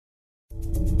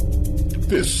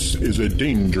This is a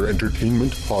Danger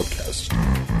Entertainment podcast.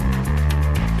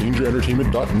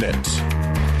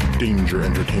 DangerEntertainment.net. Danger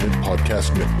Entertainment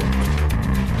Podcast Network.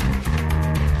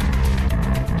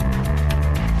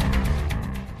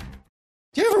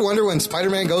 Do you ever wonder when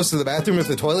Spider-Man goes to the bathroom if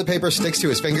the toilet paper sticks to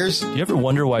his fingers? Do you ever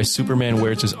wonder why Superman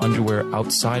wears his underwear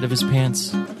outside of his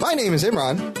pants? My name is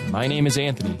Imran. My name is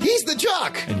Anthony. He's the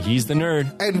Jock. And he's the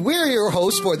Nerd. And we're your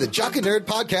hosts for the Jock and Nerd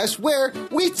podcast, where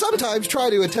we sometimes try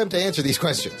to attempt to answer these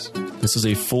questions. This is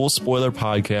a full spoiler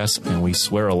podcast, and we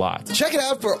swear a lot. Check it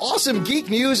out for awesome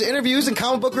geek news, interviews, and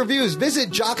comic book reviews.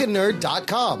 Visit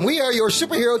jockandnerd.com. We are your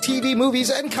superhero TV, movies,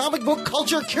 and comic book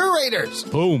culture curators.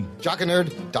 Boom.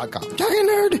 Jockandnerd.com. Jock and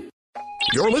Nerd.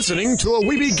 You're listening to a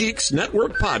Weeby Geeks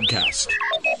Network podcast.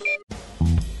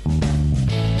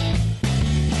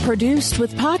 Produced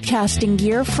with podcasting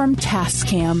gear from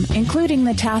Tascam, including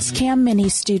the Tascam Mini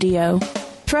Studio.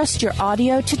 Trust your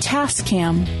audio to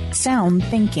Tascam. Sound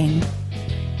thinking.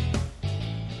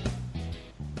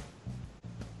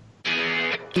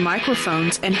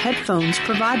 Microphones and headphones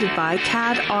provided by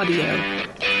CAD Audio.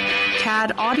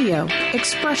 CAD Audio.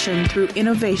 Expression through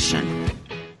innovation.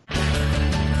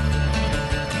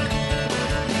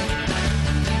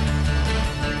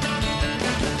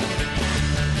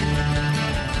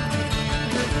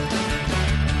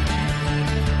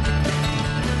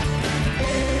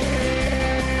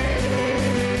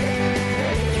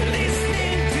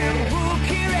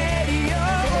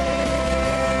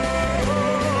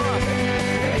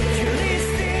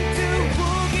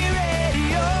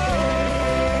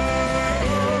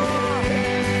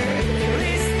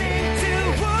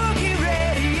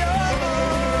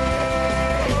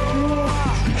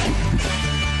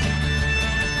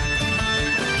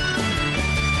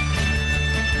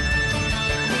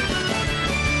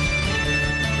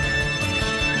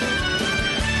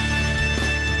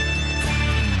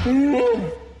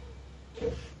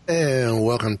 And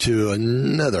welcome to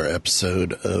another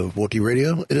episode of Wookiee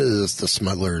Radio. It is the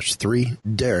Smugglers 3,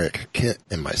 Derek, Kent,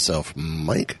 and myself,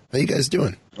 Mike. How you guys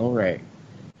doing? All right.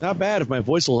 Not bad if my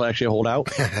voice will actually hold out.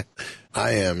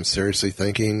 I am seriously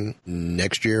thinking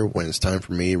next year when it's time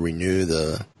for me to renew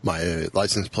my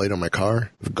license plate on my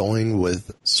car, going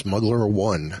with Smuggler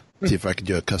 1. See if I could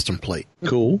do a custom plate.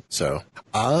 Cool. So,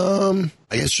 I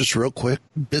guess just real quick,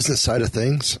 business side of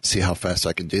things, see how fast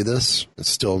I can do this and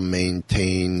still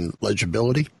maintain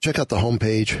legibility. Check out the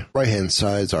homepage. Right-hand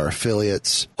side's our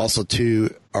affiliates. Also,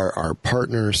 too, are our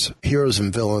partners, Heroes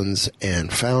and Villains,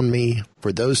 and Found Me.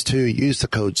 For those two, use the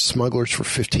code SMUGGLERS for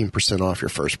 15% off your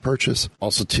first purchase.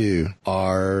 Also, too,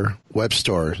 our web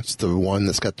store. It's the one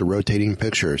that's got the rotating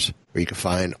pictures where you can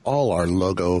find all our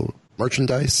logo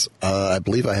merchandise. I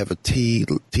believe I have a T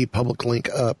Public link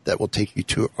up that will take you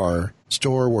to our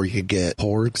store where you can get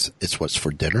Porgs. It's what's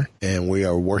for dinner. And we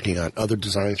are working on other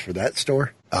designs for that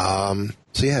store.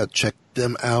 So yeah, check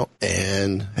them out.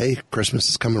 And hey, Christmas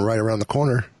is coming right around the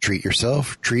corner. Treat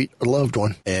yourself, treat a loved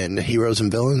one. And Heroes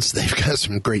and Villains, they've got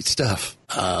some great stuff.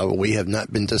 We have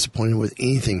not been disappointed with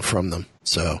anything from them.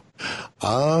 So,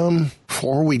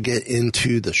 before we get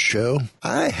into the show,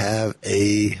 I have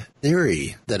a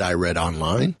theory that I read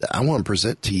online that I want to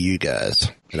present to you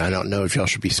guys. And I don't know if y'all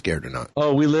should be scared or not.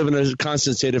 Oh, we live in a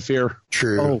constant state of fear.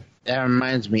 True. Oh, that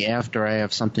reminds me, after I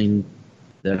have something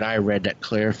that I read that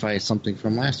clarifies something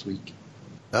from last week.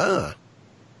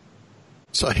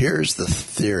 So here's the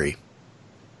theory.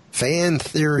 Fan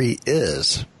theory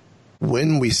is,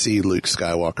 when we see Luke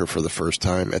Skywalker for the first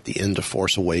time at the end of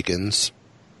Force Awakens,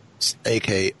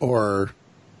 or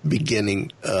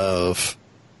beginning of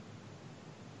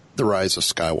The Rise of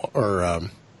Skywalker, or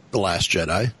The Last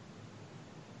Jedi,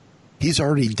 he's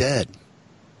already dead.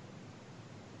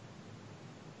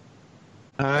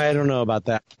 I don't know about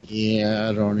that. Yeah,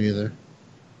 I don't either.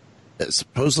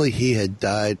 Supposedly he had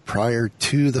died prior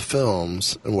to the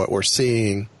films, and what we're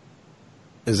seeing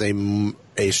is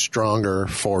a stronger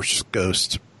Force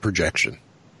ghost projection.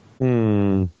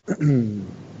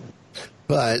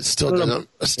 But it still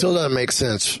doesn't make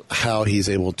sense how he's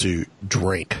able to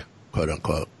drink, quote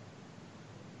unquote.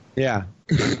 Yeah.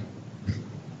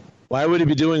 Why would he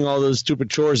be doing all those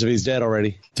stupid chores if he's dead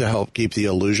already? To help keep the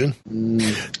illusion.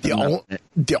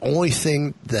 The only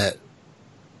thing that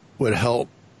would help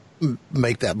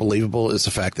make that believable is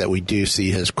the fact that we do see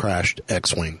his crashed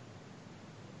X-Wing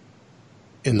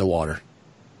in the water.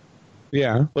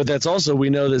 Yeah, but that's also, we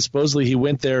know that supposedly he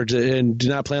went there and did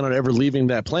not plan on ever leaving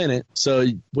that planet. So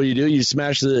what do?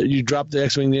 You drop the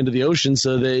X-Wing into the ocean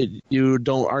so that you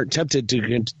aren't tempted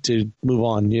to move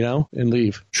on, and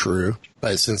leave. True.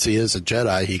 But since he is a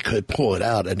Jedi, he could pull it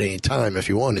out at any time if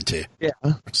he wanted to. Yeah.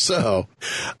 So,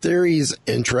 theory's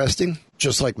interesting.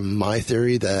 just like my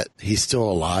theory that he's still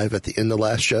alive at the end of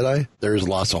Last Jedi, there's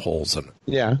lots of holes in it.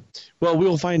 Yeah. Well, we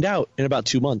will find out in about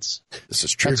 2 months. This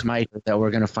is true. That's my that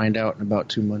we're going to find out in about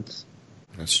 2 months.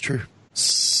 That's true.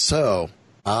 So,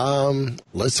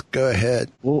 let's go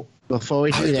ahead. Well, before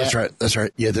we do that, That's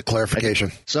right. Yeah, the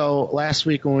clarification. So last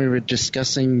week when we were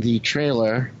discussing the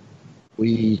trailer,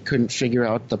 we couldn't figure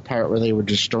out the part where they were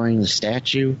destroying the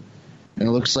statue. And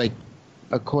it looks like,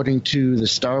 according to the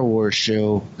Star Wars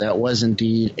show, that was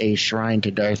indeed a shrine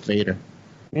to Darth Vader.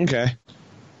 Okay.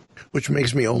 Which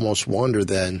makes me almost wonder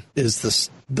then, is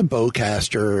the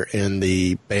bowcaster and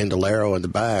the bandolero in the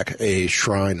back a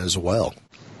shrine as well?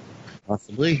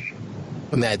 Possibly.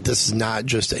 And that this is not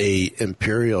just a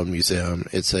Imperial museum,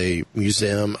 it's a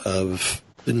museum of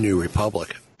the New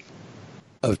Republic,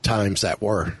 of times that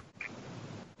were.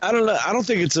 I don't know. I don't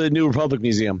think it's a New Republic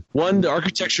museum. One, the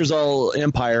architecture is all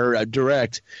Empire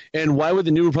direct, and why would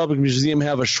the New Republic museum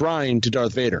have a shrine to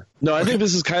Darth Vader? No, I think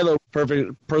this is Kylo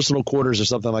perfect personal quarters or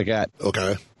something like that.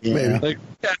 Okay, Yeah. maybe. Like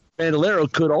Bandolero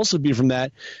could also be from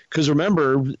that, because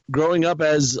remember, growing up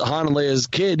as Han and Leia's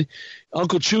kid,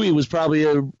 Uncle Chewie was probably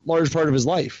a large part of his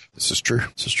life. This is true.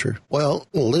 Well,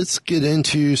 let's get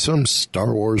into some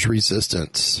Star Wars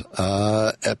Resistance.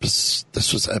 This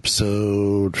was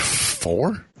episode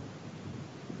 4?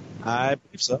 I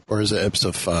believe so. Or is it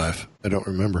episode 5? I don't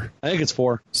remember. I think it's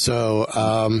 4.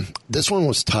 So this one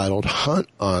was titled Hunt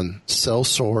on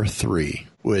Celsor 3,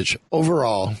 which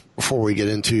overall, before we get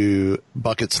into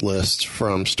Bucket's list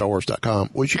from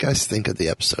StarWars.com, what did you guys think of the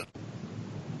episode?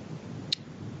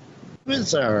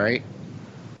 It's all right.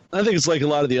 I think it's like a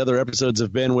lot of the other episodes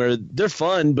have been, where they're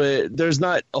fun, but there's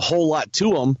not a whole lot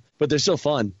to them, but they're still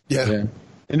fun. Yeah.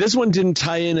 And this one didn't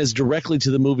tie in as directly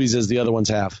to the movies as the other ones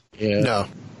have. Yeah. No,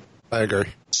 I agree.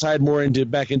 Tied more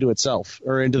back into itself,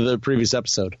 or into the previous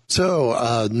episode.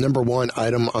 So, number 1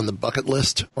 item on the bucket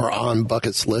list, or on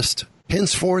Bucket's list.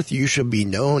 Henceforth, you shall be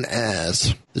known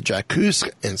as the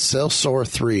Jakkusk and Celsor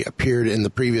 3 appeared in the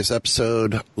previous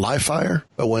episode, Live Fire,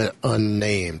 but went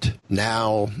unnamed.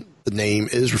 Now, the name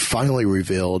is finally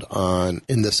revealed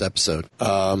in this episode.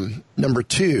 Number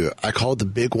 2, I called the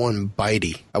big one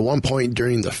Bitey. At one point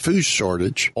during the food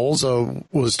shortage, Olza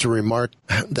was to remark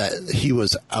that he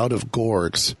was out of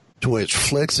Gorgs, to which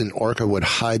Flix and Orca would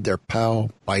hide their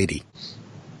pal Bitey.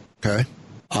 Okay.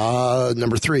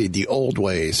 Number 3, the old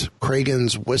ways.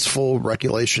 Kragan's wistful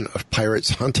recollection of pirates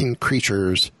hunting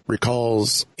creatures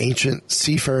recalls ancient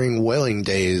seafaring whaling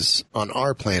days on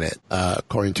our planet,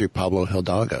 according to Pablo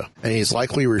Hidalgo. And he's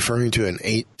likely referring to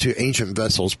ancient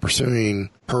vessels pursuing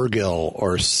Purrgil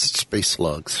or space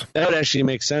slugs. That would actually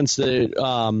make sense.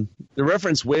 The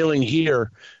reference whaling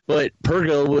here, but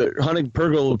hunting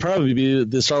Purrgil would probably be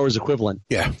the Star Wars equivalent.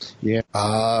 Yeah. Yeah.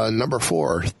 Number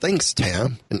 4, thanks,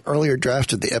 Tam. An earlier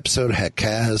draft of the episode had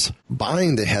Kaz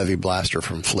buying the heavy blaster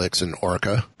from Flix and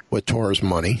Orca with Tor's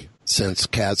money, since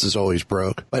Kaz is always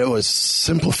broke, but it was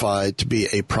simplified to be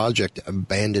a project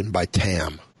abandoned by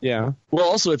Tam. Yeah. Well,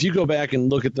 also, if you go back and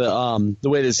look at the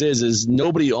way this is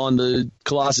nobody on the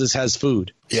Colossus has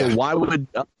food. Yeah. So why would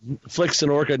Flix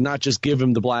and Orca not just give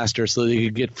him the blaster so they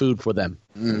could get food for them?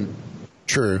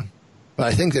 True. But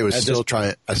I think they would I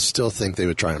still think they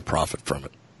would try and profit from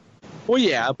it. Well,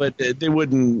 yeah, but they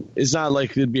wouldn't. It's not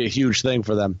like it'd be a huge thing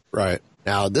for them. Right.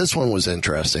 Now, this one was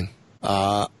interesting.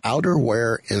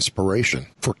 Outerwear inspiration.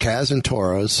 For Kaz and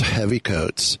Toro's heavy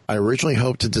coats, I originally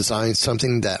hoped to design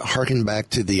something that harkened back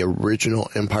to the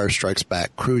original Empire Strikes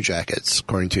Back crew jackets,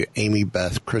 according to Amy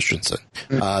Beth Christensen.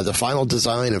 The final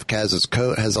design of Kaz's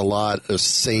coat has a lot of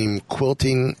same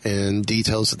quilting and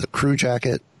details of the crew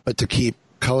jacket, but to keep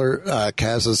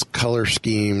Kaz's color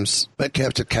schemes, but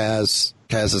kept to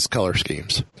Kaz's color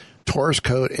schemes. Toro's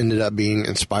coat ended up being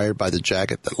inspired by the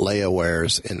jacket that Leia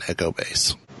wears in Echo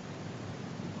Base.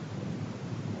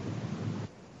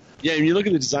 Yeah, and you look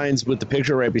at the designs with the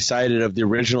picture right beside it of the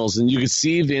originals, and you can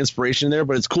see the inspiration there.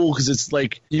 But it's cool because it's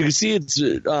like you can see it's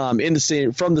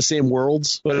from the same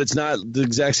worlds, but it's not the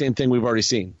exact same thing we've already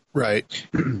seen. Right.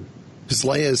 Because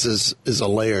Leia's is a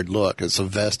layered look. It's a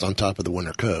vest on top of the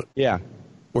winter coat. Yeah.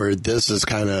 Where this is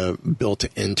kind of built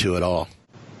into it all.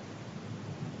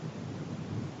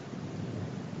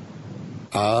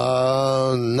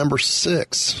 Number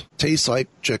 6, tastes like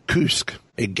Jakkusk.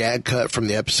 A gag cut from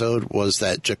the episode was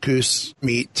that Jakkusk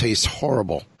meat tastes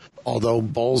horrible, although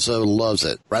Bolzo loves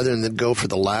it. Rather than go for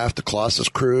the laugh, the Colossus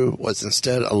crew was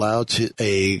instead allowed to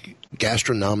a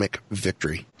gastronomic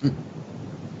victory.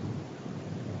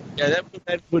 Yeah,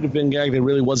 that would have been a gag that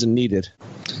really wasn't needed.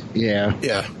 Yeah.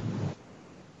 Yeah.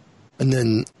 And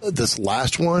then this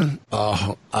last one,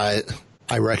 I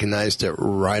recognized it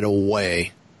right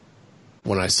away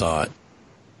when I saw it.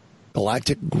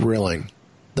 Galactic Grilling.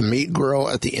 The meat grill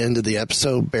at the end of the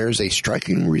episode bears a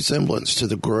striking resemblance to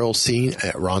the grill seen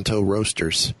at Ronto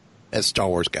Roasters at Star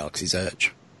Wars Galaxy's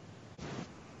Edge.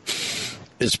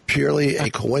 It's purely a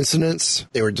coincidence.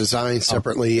 They were designed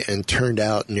separately and turned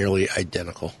out nearly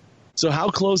identical. So how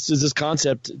close is this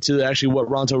concept to actually what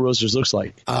Ronto Roasters looks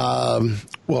like?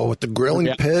 Well, with the grilling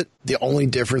pit, the only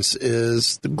difference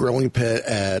is the grilling pit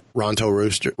at Ronto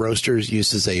Roasters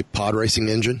uses a pod racing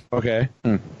engine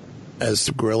as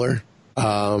the griller.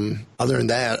 Other than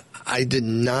that, I did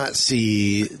not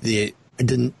see the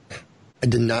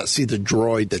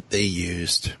droid that they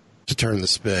used to turn the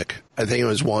spick. I think it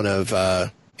was one of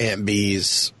Aunt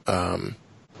B's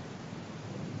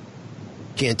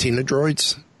cantina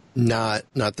droids. Not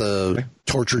the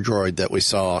torture droid that we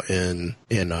saw in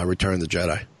Return of the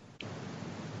Jedi.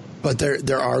 But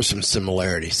there are some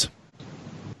similarities.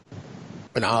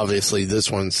 And obviously this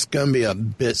one's going to be a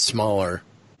bit smaller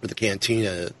for the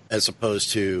cantina as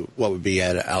opposed to what would be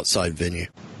at an outside venue.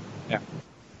 Yeah.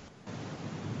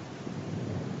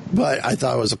 But I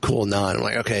thought it was a cool nod. I'm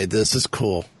like, okay, this is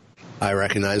cool. I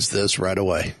recognize this right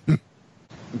away.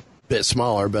 Bit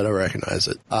smaller, but I recognize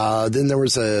it. Then there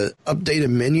was a updated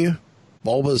menu.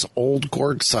 Bulba's old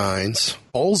Gorg signs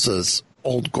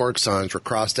were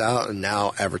crossed out and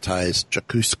now advertised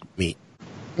Jakkusk meat.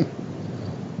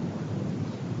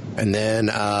 And then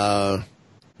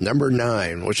number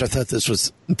 9, which I thought this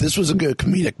was a good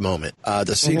comedic moment.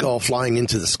 The seagull flying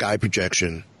into the sky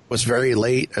projection was a very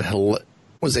late and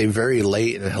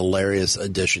hilarious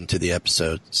addition to the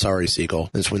episode. Sorry, seagull.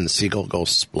 That's when the seagull goes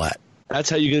splat. That's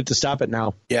how you get it to stop it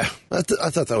now. Yeah, I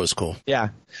thought that was cool. Yeah.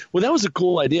 Well, that was a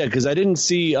cool idea because I didn't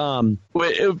see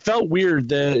it felt weird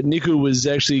that Niku was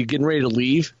actually getting ready to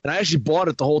leave. And I actually bought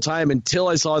it the whole time until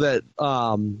I saw that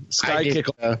sky kick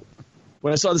on.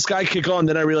 When I saw the sky kick on,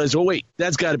 then I realized, oh, wait,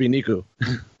 that's got to be Niku.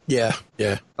 Yeah.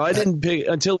 I didn't pick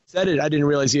until he said it. I didn't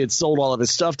realize he had sold all of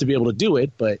his stuff to be able to do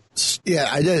it. But yeah,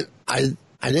 I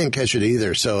didn't catch it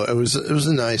either. So it was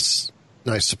a nice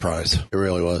surprise. It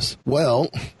really was. Well,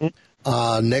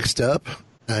 next up,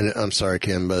 and I'm sorry,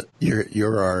 Kim, but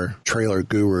you're our trailer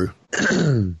guru.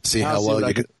 See how well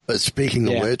you can. But speaking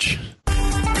of which,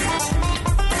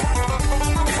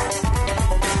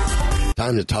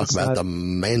 time to talk about the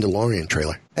Mandalorian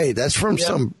trailer. Hey, that's from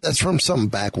some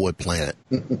backwood planet.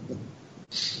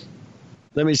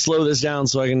 Let me slow this down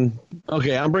so I can.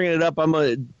 Okay, I'm bringing it up.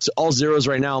 All zeros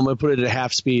right now. I'm going to put it at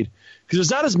half speed because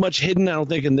there's not as much hidden, I don't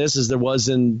think, in this as there was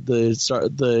in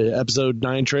the episode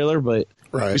 9 trailer. But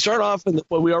we start off in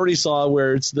what we already saw,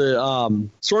 where it's the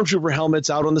stormtrooper helmets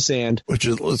out on the sand, which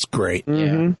looks great.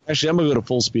 Mm-hmm. Yeah. Actually, I'm going to go to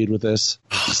full speed with this.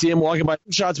 You see him walking by.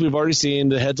 Shots we've already seen.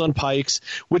 The heads on pikes,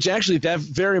 which actually that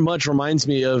very much reminds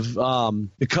me of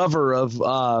the cover of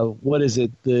what is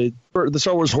it? The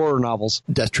Star Wars horror novels.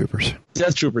 Death Troopers.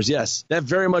 Death Troopers, yes. That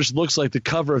very much looks like the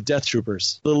cover of Death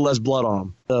Troopers. A little less blood on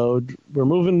them. So we're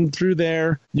moving through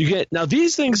there. Now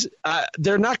these things,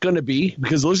 they're not going to be,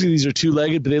 because those of these are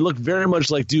two-legged, but they look very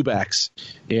much like dewbacks.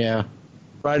 Yeah.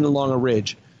 Riding along a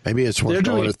ridge. Maybe it's worth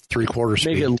going at 3/4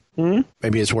 speed.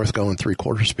 Maybe it's worth going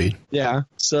 3/4 speed. Yeah.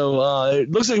 So it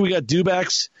looks like we got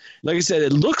dewbacks. Like I said,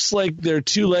 it looks like they're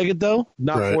two-legged, though,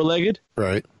 not four-legged.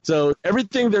 Right. So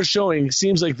everything they're showing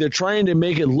seems like they're trying to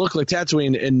make it look like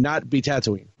Tatooine and not be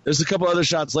Tatooine. There's a couple other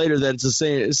shots later that it's the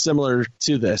same, similar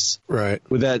to this. Right.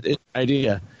 With that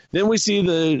idea. Then we see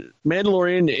the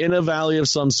Mandalorian in a valley of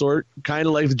some sort, kind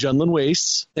of like the Jundland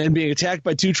Wastes, and being attacked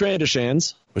by 2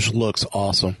 Trandashans. Which looks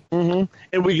awesome. Mm-hmm.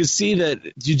 And we can see that,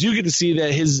 you do get to see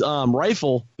that his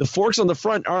rifle, the forks on the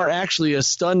front are actually a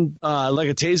stun, like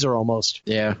a taser almost.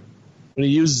 Yeah. When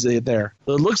he uses it there.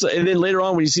 So it looks like, and then later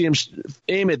on when you see him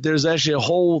aim it, there's actually a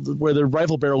hole where the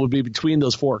rifle barrel would be between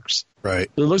those forks.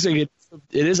 Right. So it looks like it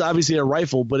is obviously a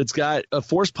rifle, but it's got a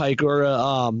force pike or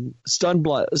a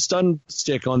stun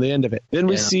stick on the end of it. Then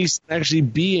we see actually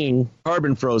being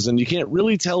carbon frozen. You can't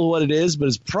really tell what it is, but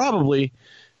it's probably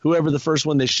whoever the first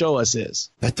one they show us is.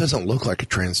 That doesn't look like a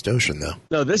Trandoshan, though.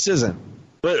 No, this isn't.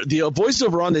 But the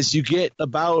voiceover on this, you get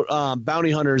about bounty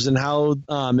hunters and how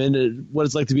and what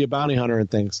it's like to be a bounty hunter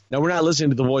and things. Now, we're not listening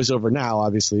to the voiceover now,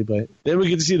 obviously, but then we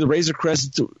get to see the Razor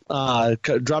Crest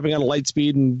dropping on a light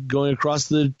speed and going across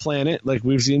the planet like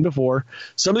we've seen before.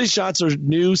 Some of these shots are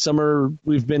new. Some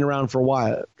we've been around for a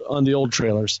while on the old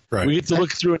trailers. Right. We get to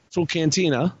look through a full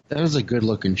cantina. That was a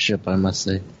good-looking ship, I must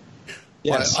say.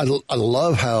 Yes. I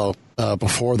love how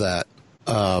before that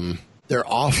they're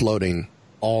offloading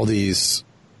all these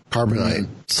carbonite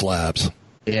slabs.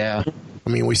 Yeah. I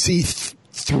mean, we see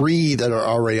 3 that are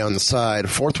already on the side, a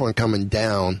 4th one coming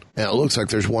down, and it looks like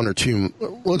there's 1 or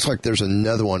 2. Looks like there's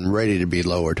another one ready to be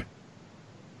lowered.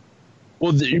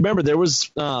 Well, you remember there was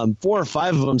 4 or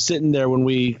 5 of them sitting there when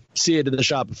we see it in the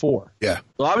shot before. Yeah.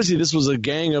 Well, obviously this was a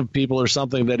gang of people or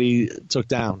something that he took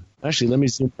down. Actually, let me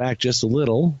zoom back just a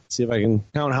little, see if I can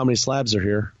count how many slabs are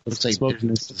here. Looks like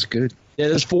it's good. Yeah,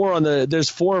 there's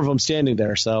 4 of them standing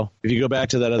there. So if you go back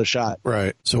to that other shot,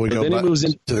 Right. So we go then he back moves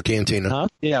in- to the cantina. huh?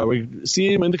 Yeah, we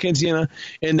see him in the cantina,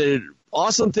 and the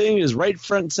awesome thing is right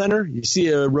front and center, you see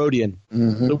a Rhodian.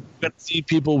 Mm-hmm. So we're going to see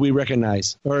people we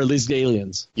recognize, or at least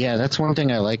aliens. Yeah, that's one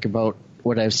thing I like about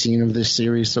what I've seen of this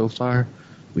series so far.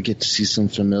 We get to see some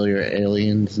familiar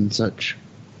aliens and such.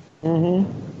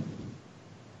 Mm-hmm.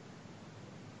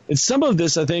 And some of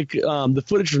this, I think, the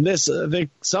footage from this, I think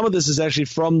some of this is actually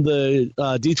from the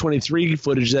D23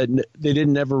 footage that they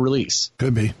didn't ever release.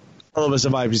 Could be. All of us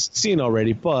have obviously seen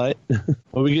already, but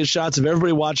when we get shots of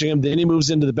everybody watching him, then he moves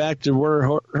into the back to where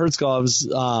Herzkov's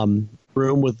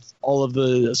room with all of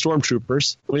the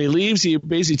stormtroopers. When he leaves, he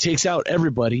basically takes out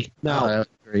everybody. Now, That's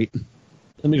great.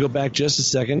 let me go back just a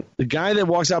second. The guy that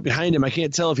walks out behind him, I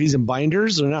can't tell if he's in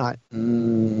binders or not. I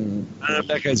don't know if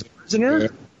that guy's a prisoner.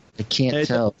 I can't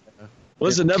tell. Well,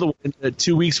 this is another one. In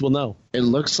 2 weeks, we'll know. It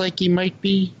looks like he might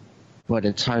be, but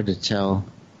it's hard to tell.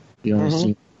 You only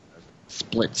see a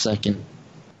split second.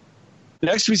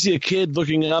 Next, we see a kid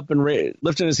looking up and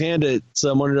lifting his hand at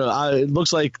someone. It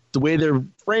looks like the way they're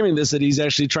framing this that he's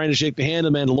actually trying to shake the hand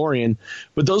of Mandalorian.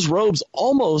 But those robes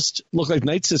almost look like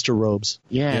Night Sister robes.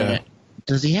 Yeah.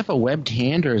 Does he have a webbed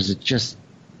hand, or is it just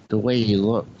the way he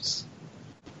looks?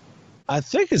 I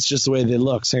think it's just the way they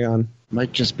look. Hang on.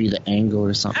 Might just be the angle or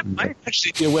That something. might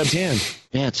actually be a webbed hand.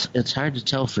 Yeah, it's hard to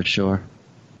tell for sure.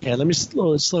 Yeah, let me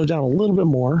slow down a little bit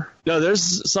more. No,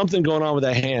 there's something going on with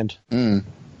that hand. I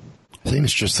think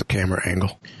it's just the camera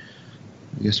angle.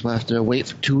 I guess we'll have to wait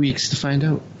for 2 weeks to find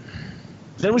out.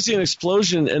 Then we see an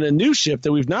explosion in a new ship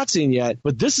that we've not seen yet,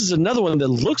 but this is another one that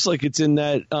looks like it's in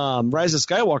that Rise of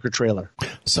Skywalker trailer.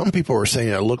 Some people were saying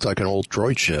it looked like an old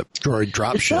droid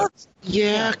drop ship.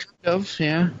 Yeah, kind of,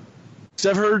 yeah.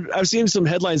 So I've seen some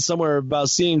headlines somewhere about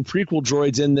seeing prequel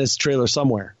droids in this trailer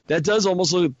somewhere. That does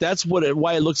almost look. That's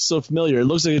why it looks so familiar. It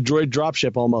looks like a droid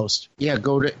dropship almost. Yeah,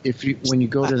 when you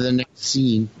go to the next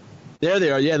scene. There they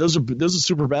are. Yeah, those are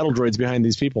super battle droids behind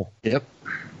these people. Yep.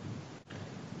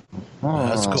 Oh,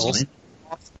 That's cool.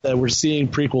 That we're seeing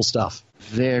prequel stuff.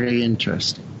 Very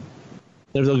interesting.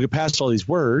 They'll get past all these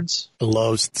words.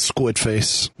 Loves the squid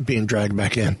face being dragged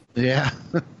back in. Yeah.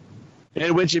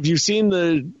 And which, if you've seen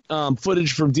the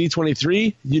footage from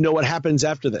D23, you know what happens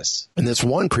after this. And this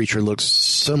one creature looks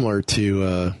similar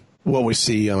to what we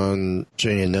see on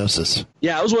Geonosis.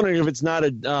 Yeah, I was wondering if it's not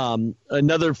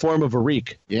another form of a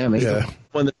reek. Yeah, maybe. Yeah.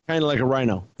 One that's kind of like a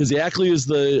rhino. Because the Ackley is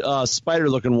the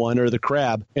spider-looking one, or the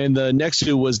crab, and the next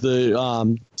two was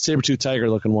the saber-tooth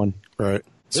tiger-looking one. Right.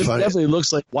 It's This funny. definitely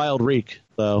looks like wild reek.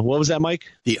 So, what was that, Mike?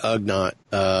 The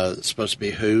Ugnaught, supposed to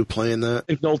be who playing that?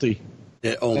 Nick Nolte.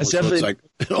 It almost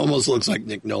looks like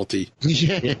Nick Nolte.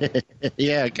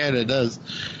 Yeah, it kind of does.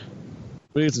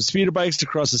 We get some speeder bikes to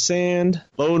cross the sand.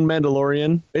 Lone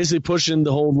Mandalorian, basically pushing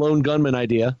the whole lone gunman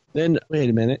idea. Then, wait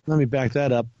a minute, let me back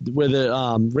that up. Where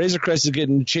the Razor Crest is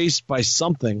getting chased by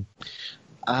something.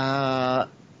 On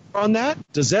that,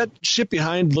 does that ship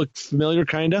behind look familiar,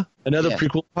 kind of? Another Yeah.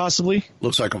 prequel, possibly?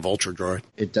 Looks like a vulture droid.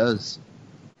 It does.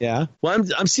 Yeah. Well,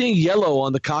 I'm seeing yellow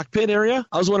on the cockpit area.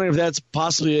 I was wondering if that's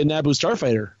possibly a Naboo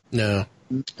starfighter. No.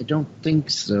 I don't think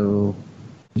so.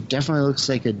 It definitely looks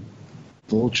like a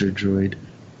vulture droid.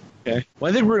 Okay.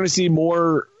 Well, I think we're going to see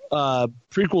more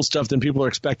prequel stuff than people are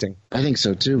expecting. I think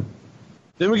so, too.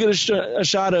 Then we get a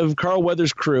shot of Carl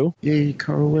Weathers' crew. Yay,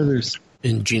 Carl Weathers.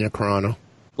 In Gina Carano.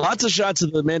 Lots of shots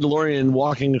of the Mandalorian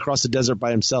walking across the desert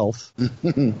by himself.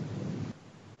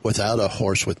 Without a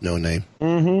horse with no name.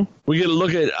 Mm-hmm. We get a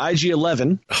look at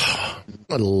IG-11.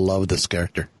 I love this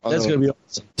character. That's going to be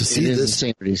awesome. To It see is the this,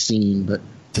 same pretty scene, but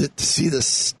to see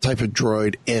this type of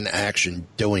droid in action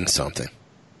doing something.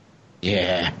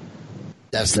 yeah.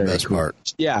 That's the Very best cool.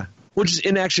 part. Yeah. Which is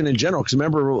in action in general, because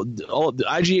remember, the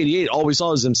IG-88, all we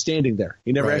saw was him standing there.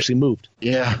 He never Right. actually moved.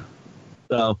 Yeah.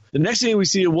 So the next thing we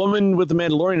see a woman with the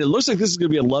Mandalorian. It looks like this is going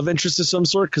to be a love interest of some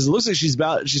sort, because it looks like she's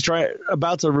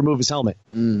about to remove his helmet.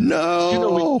 No. You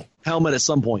know, helmet at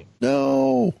some point.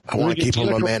 No. I want to get keep him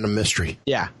Gina a man of mystery.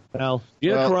 Yeah. Well,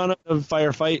 you Well- know, Corona of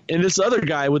firefight, and this other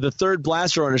guy with the third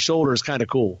blaster on his shoulder is kind of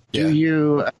cool. Yeah. Do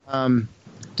you,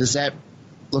 does that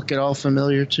look at all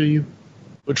familiar to you?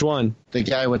 Which one? The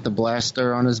guy with the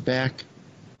blaster on his back?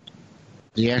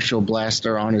 The actual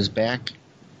blaster on his back?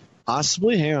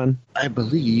 Possibly. Hang on. I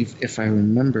believe, if I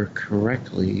remember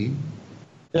correctly.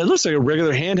 It looks like a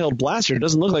regular handheld blaster. It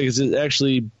doesn't look like it's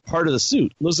actually part of the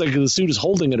suit. It looks like the suit is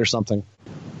holding it or something.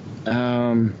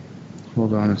 Hold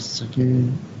hold on a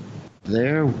second.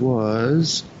 There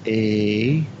was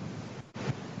I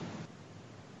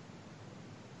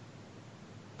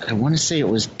want to say it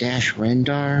was Dash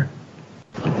Rendar.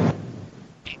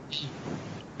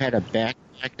 Had a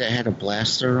backpack that had a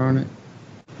blaster on it.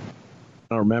 I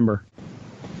don't remember.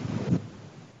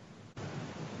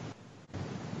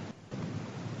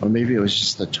 Or maybe it was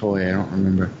just the toy. I don't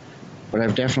remember. But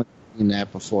I've definitely seen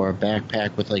that before. A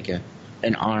backpack with like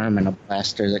an arm and a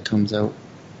blaster that comes out.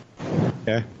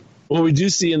 Okay. Well, we do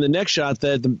see in the next shot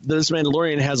that this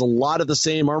Mandalorian has a lot of the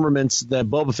same armaments that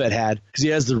Boba Fett had, because he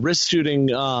has the wrist shooting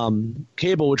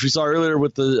cable, which we saw earlier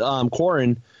with the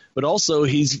Quarren, but also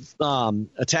he's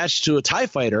attached to a TIE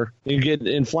fighter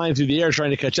and flying through the air trying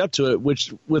to catch up to it,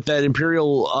 which with that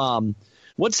Imperial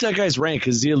what's that guy's rank?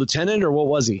 Is he a lieutenant or what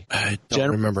was he? I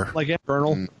don't remember. Like a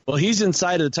colonel? Well, he's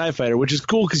inside of the TIE fighter, which is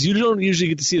cool because you don't usually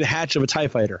get to see the hatch of a TIE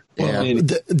fighter. Well,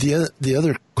 the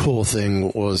other cool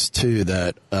thing was, too,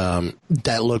 that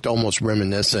that looked almost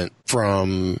reminiscent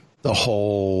from the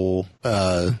whole...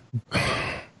 from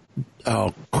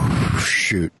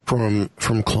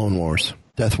Clone Wars.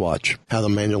 Death Watch, how the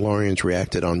Mandalorians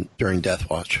reacted during Death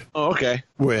Watch. Oh, okay.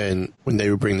 When they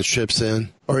would bring the ships in,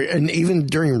 and even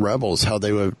during Rebels, how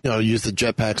they would use the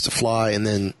jetpacks to fly, and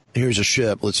then here's a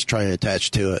ship, let's try and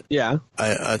attach to it. Yeah,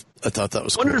 I thought that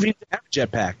was cool. I wonder if he have a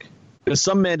jetpack. Because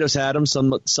some Mandos had them,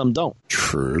 some don't.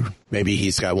 True. Maybe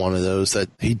he's got one of those that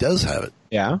he does have it.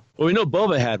 Yeah. Well, we know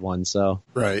Boba had one, so.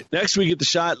 Right. Next, we get the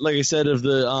shot, like I said, of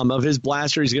the of his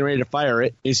blaster. He's getting ready to fire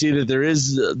it. You see that there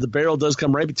is the barrel does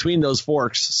come right between those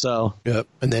forks. So. Yep.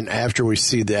 And then after we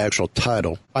see the actual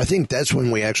title, I think that's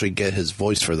when we actually get his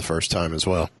voice for the first time as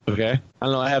well. Okay. I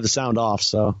don't know. I have the sound off,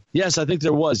 so yes, I think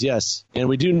there was. Yes, and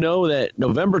we do know that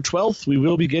November 12th we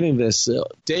will be getting this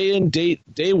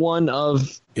day one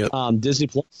of Disney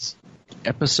Plus,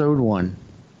 episode 1.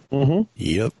 Mm-hmm.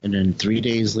 Yep. And then 3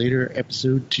 days later,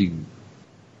 episode 2.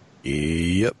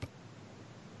 Yep.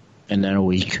 And then a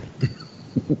week.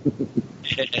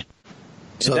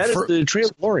 So that is the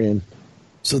Mandalorian.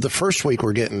 So the first week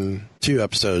we're getting 2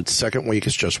 episodes. Second week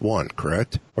is just 1,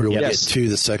 correct? Or do we get 2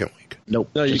 the second week? Nope.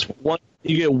 No, you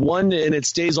get 1 and it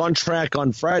stays on track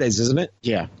on Fridays, isn't it?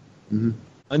 Yeah. Mm-hmm.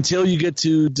 Until you get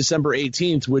to December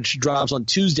 18th, which drops on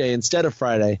Tuesday instead of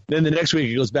Friday. Then the next week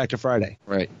it goes back to Friday.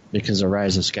 Right, because of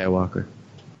Rise of Skywalker.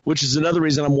 Which is another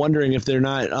reason I'm wondering if they're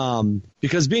not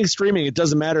because being streaming, it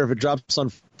doesn't matter if it drops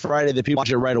on Friday that people watch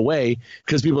it right away,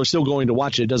 because people are still going to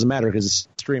watch it. It doesn't matter because it's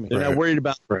streaming. They're not worried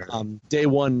about day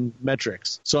one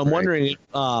metrics. So I'm wondering if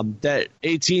that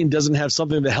 18 doesn't have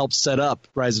something that helps set up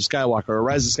Rise of Skywalker, or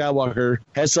Rise of Skywalker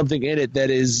has something in it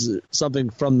that is something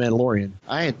from Mandalorian.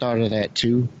 I had thought of that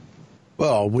too.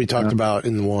 Well, we talked about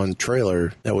in the one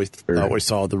trailer that we thought we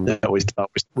saw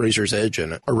Razor's Edge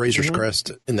in it, or Razor's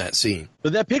Crest in that scene.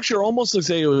 But that picture almost looks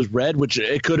like it was red, which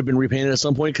it could have been repainted at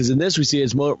some point, because in this we see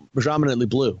it's more predominantly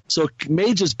blue. So it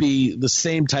may just be the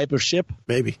same type of ship.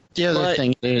 Maybe. The other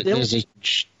thing, there's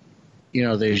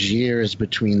years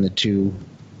between the two.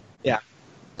 Yeah.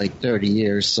 Like 30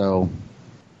 years, so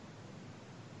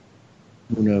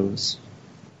who knows?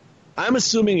 I'm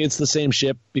assuming it's the same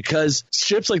ship, because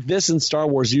ships like this in Star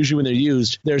Wars, usually when they're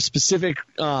used, they're specific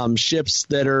ships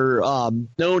that are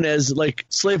known as like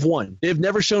Slave One. They've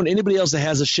never shown anybody else that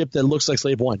has a ship that looks like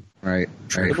Slave One. Right.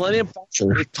 The Millennium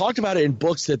Falcon, we talked about it in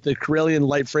books that the Corellian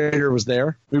Light Freighter was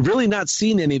there. We've really not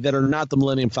seen any that are not the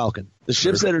Millennium Falcon. The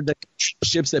ships that are the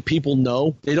ships that people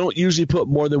know, they don't usually put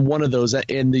more than one of those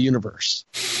in the universe.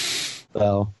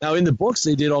 So now in the books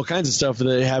they did all kinds of stuff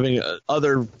with having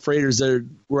other freighters that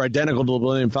were identical to the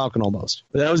Millennium Falcon almost.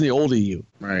 But that was in the old EU.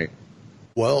 Right.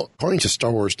 Well, according to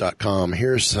StarWars.com,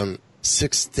 here's some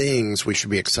 6 things we should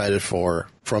be excited for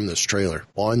from this trailer.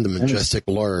 1, the majestic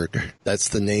Blurg. That's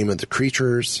the name of the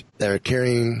creatures that are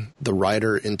carrying the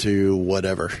rider into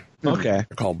whatever. Okay.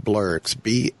 They're called Blurgs.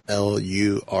 B-L-U-R-R-G.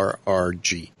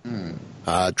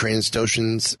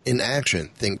 Transdoshans in action.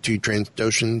 Think 2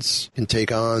 Transdoshans can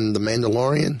take on the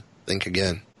Mandalorian? Think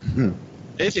again.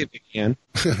 They think they can.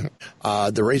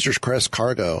 The Razor's Crest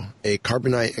cargo, a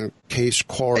carbonite-encased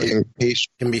quarry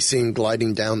can be seen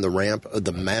gliding down the ramp of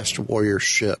the masked warrior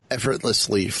ship,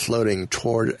 effortlessly floating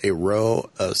toward a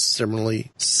row of similar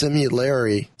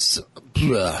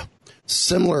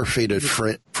fated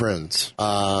friends.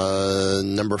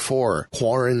 Number 4,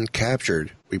 Quarren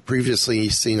captured. We previously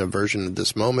seen a version of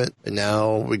this moment, and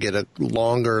now we get a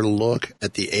longer look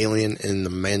at the alien in the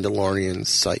Mandalorian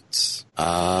sights.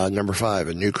 Number 5,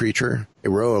 a new creature. A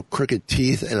row of crooked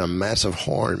teeth and a massive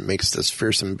horn makes this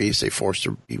fearsome beast a force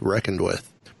to be reckoned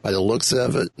with. By the looks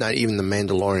of it, not even the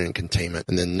Mandalorian containment.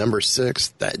 And then number 6,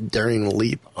 that daring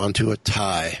leap onto a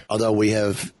TIE. Although we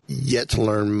have yet to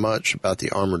learn much about the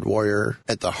Armored Warrior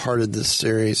at the heart of this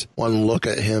series, one look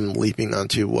at him leaping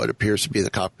onto what appears to be the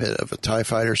cockpit of a TIE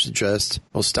fighter suggests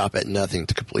he'll stop at nothing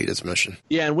to complete his mission.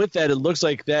 Yeah, and with that, it looks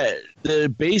like that the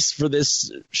base for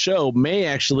this show may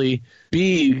actually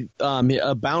be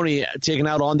a bounty taken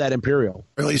out on that Imperial.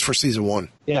 Or at least for season 1.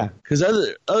 Yeah, because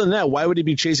other than that, why would he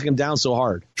be chasing him down so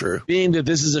hard? True. Being that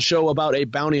this is a show about a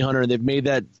bounty hunter, they've made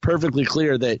that perfectly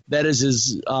clear that is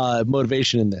his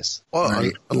motivation in this. Well,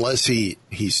 right? Unless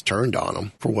he's turned on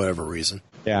him for whatever reason.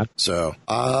 Yeah. So,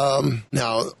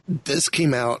 now this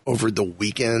came out over the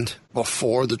weekend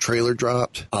before the trailer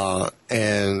dropped,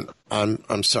 and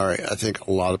I'm sorry. I think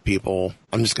a lot of people,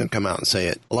 I'm just going to come out and say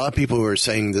it. A lot of people who are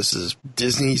saying this is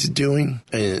Disney's doing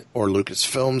or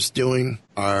Lucasfilm's doing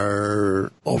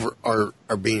are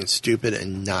being stupid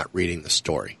and not reading the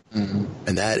story. Mm-hmm.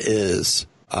 And that is,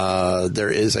 there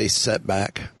is a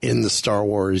setback in the Star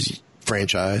Wars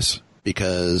franchise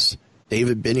because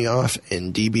David Benioff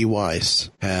and D.B. Weiss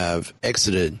have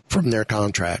exited from their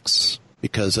contracts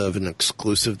because of an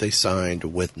exclusive they signed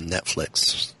with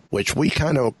Netflix, which we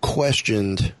kind of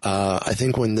questioned. I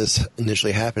think when this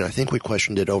initially happened, I think we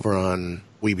questioned it over on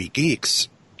Weeby Geeks.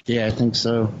 Yeah, I think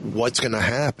so. What's going to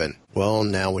happen? Well,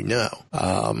 now we know.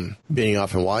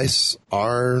 Benioff and Weiss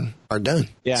are done.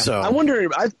 Yeah. So I wonder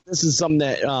if this is something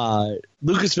that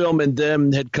Lucasfilm and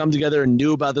them had come together and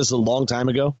knew about this a long time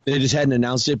ago. They just hadn't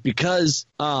announced it because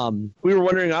we were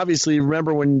wondering, obviously,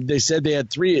 remember when they said they had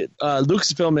 3,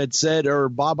 Lucasfilm had said, or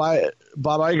Bob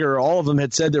Iger, all of them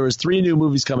had said there was 3 new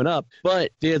movies coming up,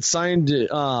 but they had signed,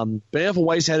 Benioff and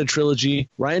Weiss had a trilogy.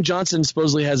 Rian Johnson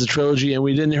supposedly has a trilogy, and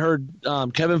we didn't heard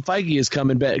Kevin Feige is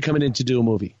coming in to do a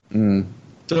movie. Mm.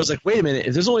 So I was like, wait a minute,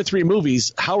 if there's only 3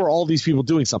 movies, how are all these people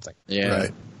doing something? Yeah.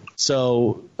 Right.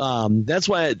 So that's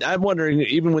why I'm wondering,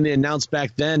 even when they announced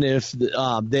back then, if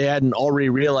they hadn't already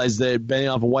realized that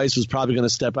Benioff and Weiss was probably going to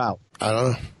step out. I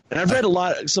don't know. And I've read a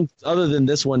lot, some other than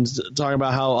this one, talking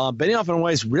about how Benioff and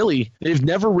Weiss they've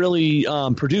never really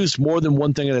produced more than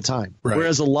one thing at a time. Right.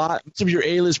 Whereas most of your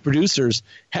A-list producers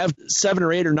have 7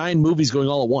 or 8 or 9 movies going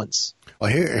all at once. Well,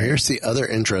 here's the other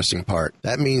interesting part.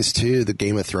 That means, too, the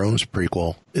Game of Thrones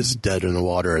prequel is dead in the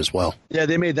water as well. Yeah,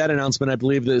 they made that announcement, I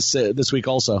believe, this week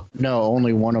also. No,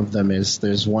 only one of them is.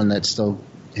 There's one that's still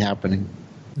happening.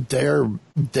 Their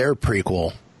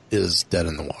prequel is dead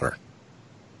in the water.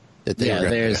 And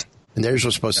theirs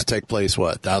was supposed to take place,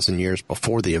 1,000 years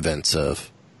before the events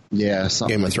of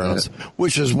Game of Thrones,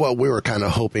 which is what we were kind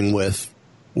of hoping with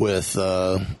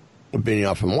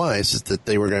Benioff and Weiss, is that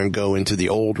they were going to go into the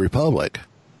Old Republic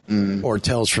or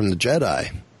Tales from the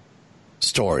Jedi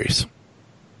stories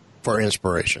for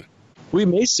inspiration. We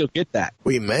may still get that.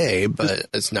 We may, but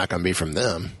it's not going to be from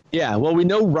them. Yeah, well, we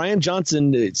know Rian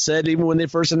Johnson said, even when they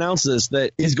first announced this,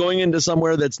 that he's going into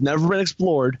somewhere that's never been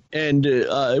explored and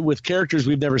with characters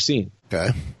we've never seen.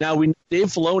 Okay. Now, Dave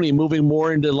Filoni moving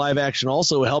more into live action,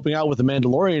 also helping out with the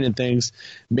Mandalorian and things.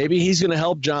 Maybe he's going to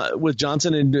help with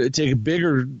Johnson and take a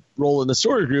bigger role in the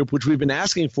story group, which we've been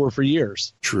asking for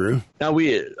years. True. Now,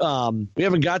 we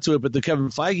haven't got to it, but the Kevin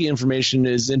Feige information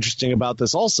is interesting about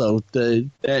this also,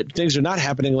 that things are not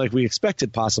happening like we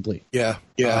expected, possibly. Yeah.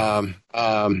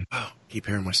 Keep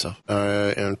hearing myself.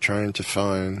 I am trying to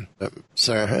find the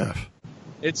second half.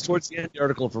 It's towards the end of the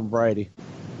article from Variety.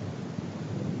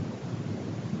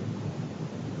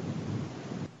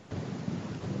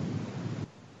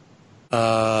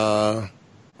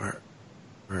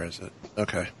 Where is it?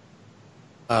 Okay.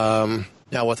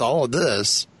 Now with all of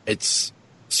this,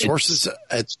 sources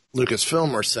at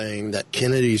Lucasfilm are saying that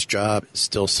Kennedy's job is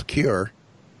still secure,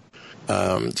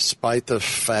 despite the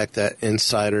fact that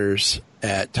insiders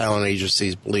at talent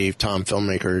agencies believe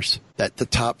that the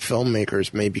top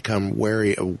filmmakers may become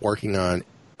wary of working on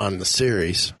the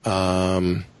series.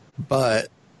 But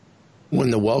when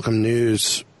the welcome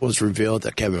news was revealed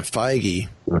that Kevin Feige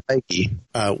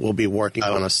will be working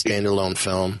on a standalone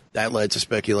film, that led to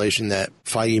speculation that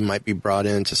Feige might be brought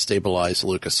in to stabilize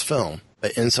Lucasfilm.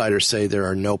 But insiders say there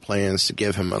are no plans to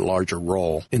give him a larger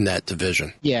role in that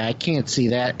division. Yeah, I can't see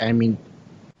that. I mean,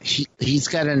 he's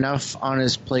got enough on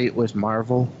his plate with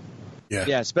Marvel.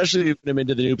 Yeah, especially put him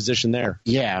into the new position there.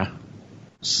 Yeah.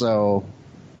 So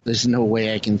there's no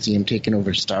way I can see him taking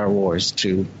over Star Wars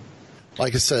too.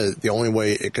 Like I said, the only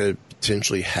way it could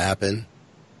potentially happen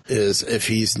is if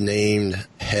he's named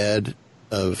head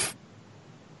of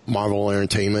Marvel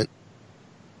Entertainment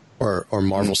or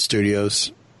Marvel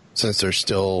Studios, since they're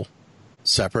still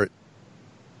separate.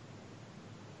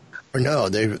 Or no,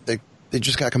 they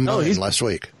just got combined last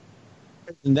week.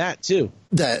 higher than that too.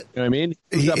 That You know what I mean?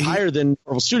 He's up higher than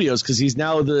Marvel Studios because he's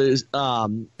now the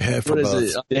head for what is both.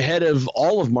 it? The head of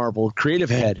all of Marvel, creative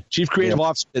head, chief creative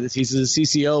officer. He's the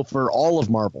CCO for all of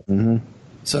Marvel.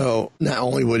 So not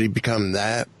only would he become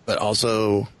that, but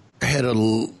also head of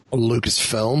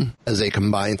Lucasfilm as a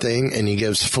combined thing, and he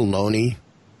gives Filoni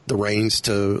the reins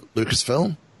to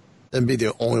Lucasfilm. That'd be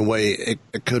the only way it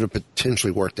could have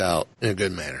potentially worked out in a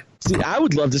good manner. See, I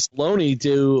would love to see Filoni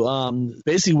do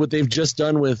basically what they've just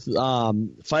done with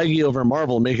Feige over at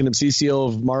Marvel, making him CCO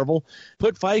of Marvel.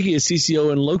 Put Feige as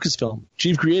CCO in Lucasfilm,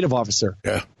 chief creative officer.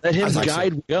 Yeah, Let him I think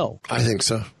guide so. go. I think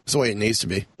so. It's the way it needs to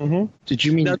be. Did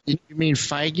you mean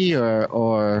Feige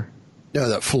or No,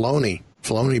 that Filoni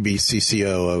be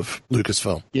CCO of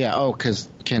Lucasfilm. yeah? Oh, because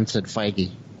Ken said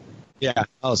Feige. Yeah.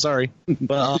 Oh, sorry.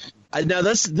 But now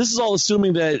this is all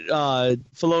assuming that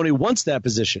Filoni wants that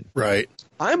position. Right.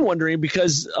 I'm wondering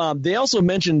because they also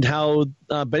mentioned how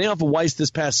Benioff and Weiss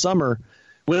this past summer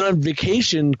went on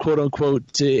vacation, quote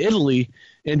unquote, to Italy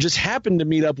and just happened to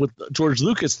meet up with George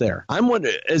Lucas there. I'm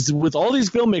wondering, as with all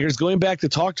these filmmakers going back to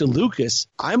talk to Lucas,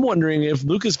 I'm wondering if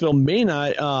Lucasfilm may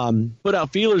not put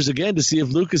out feelers again to see if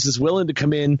Lucas is willing to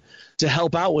come in to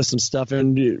help out with some stuff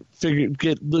and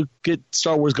get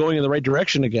Star Wars going in the right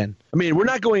direction again. I mean, we're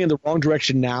not going in the wrong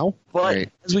direction now, but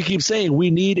as we keep saying,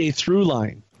 we need a through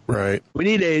line. Right. We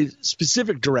need a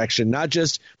specific direction, not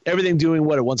just everything doing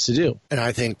what it wants to do. And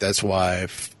I think that's why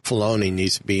Filoni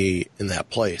needs to be in that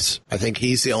place. I think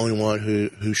he's the only one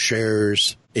who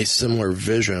shares a similar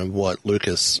vision of what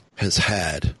Lucas has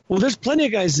had. Well, there's plenty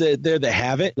of guys that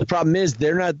have it. The problem is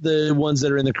they're not the ones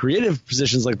that are in the creative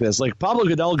positions like this. Like Pablo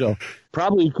Hidalgo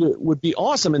probably would be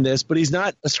awesome in this, but he's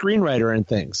not a screenwriter and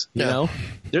things. You know,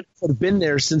 they've been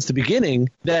there since the beginning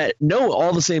that know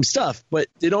all the same stuff, but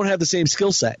they don't have the same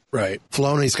skill set. Right.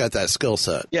 Filoni's got that skill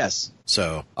set. Yes.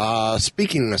 So,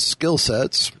 speaking of skill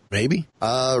sets, maybe,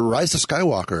 Rise of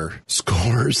Skywalker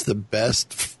scores the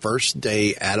best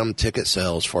first-day Atom ticket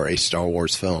sales for a Star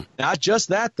Wars film. Not just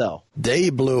that, though. They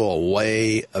blew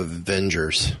away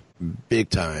Avengers big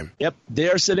time. Yep. They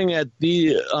are sitting at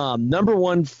the number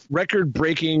one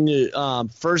record-breaking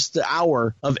first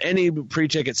hour of any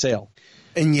pre-ticket sale.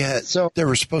 And yet, there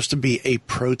was supposed to be a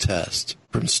protest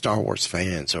from Star Wars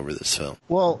fans over this film.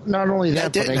 Well, not only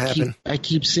that, didn't happen. I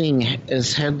keep seeing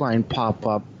his headline pop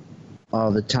up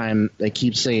all the time. They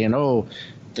keep saying, "Oh,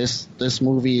 this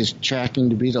movie is tracking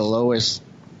to be the lowest,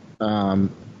 making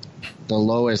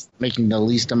the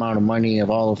least amount of money of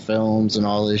all the films and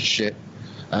all this shit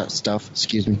stuff."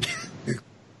 Excuse me.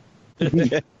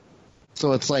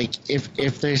 So it's like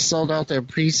if they sold out their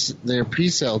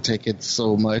pre-sale tickets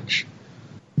so much,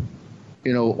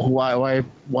 you know, why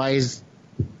is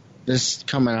this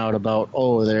coming out about,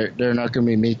 oh, they're not going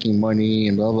to be making money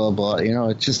and blah blah blah? You know,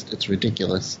 it's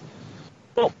ridiculous.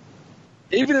 Well,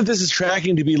 even if this is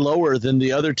tracking to be lower than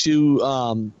the other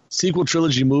two sequel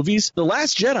trilogy movies, The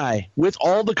Last Jedi, with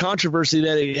all the controversy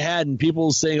that it had and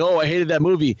people saying, "Oh, I hated that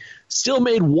movie," still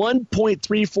made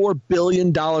 $1.34 billion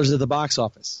at the box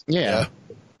office. Yeah.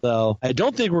 So I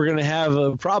don't think we're going to have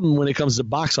a problem when it comes to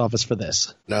box office for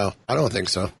this. No, I don't think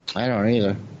so. I don't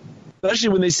either. Especially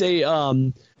when they say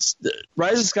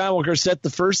Rise of Skywalker set the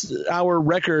first hour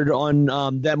record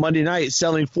on that Monday night,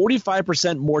 selling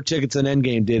 45% more tickets than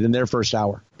Endgame did in their first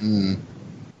hour.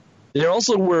 There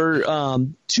also were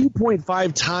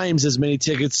 2.5 times as many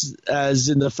tickets as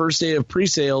in the first day of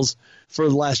pre-sales for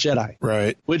The Last Jedi.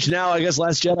 Right. Which now I guess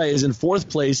Last Jedi is in fourth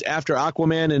place after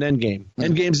Aquaman and Endgame.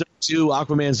 Endgame's number 2,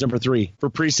 Aquaman's number 3 for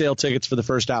pre-sale tickets for the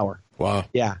first hour. Wow.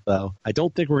 Yeah, so I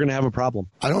don't think we're going to have a problem.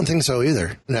 I don't think so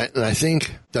either. And I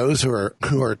think those who are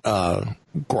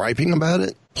griping about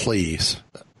it, please.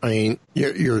 I mean,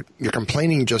 you're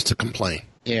complaining just to complain.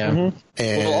 Yeah.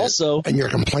 And your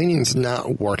complaining's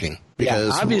not working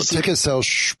because obviously, ticket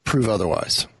sales prove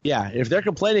otherwise. Yeah, if they're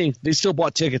complaining, they still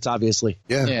bought tickets, obviously.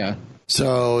 Yeah.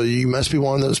 So you must be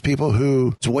one of those people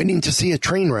who's waiting to see a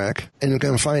train wreck and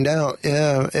going to find out,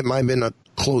 it might have been a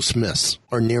close miss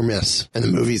or near miss, and the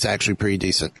movie's actually pretty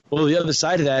decent. Well, the other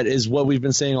side of that is what we've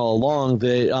been saying all along.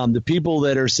 The people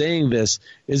that are saying this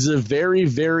is a very,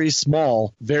 very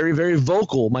small, very, very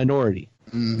vocal minority.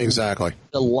 Exactly.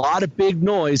 A lot of big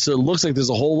noise, so it looks like there's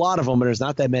a whole lot of them, but there's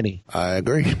not that many. I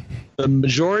agree. The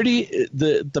majority,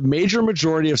 the major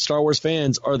majority of Star Wars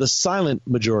fans are the silent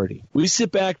majority. We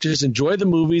sit back, just enjoy the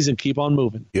movies, and keep on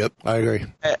moving. Yep, I agree.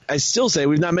 I still say,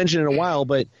 we've not mentioned it in a while,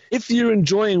 but if you're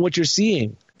enjoying what you're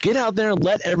seeing, Get out there and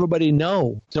let everybody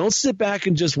know. Don't sit back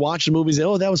and just watch the movie and say,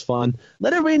 oh, that was fun.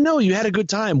 Let everybody know you had a good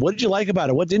time. What did you like about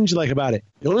it? What didn't you like about it?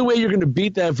 The only way you're going to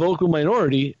beat that vocal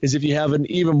minority is if you have an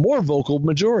even more vocal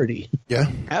majority. Yeah.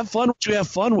 Have fun what you have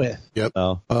fun with. Yep.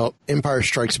 Oh. Well, Empire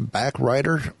Strikes Back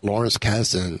writer Lawrence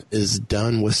Kasdan is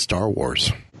done with Star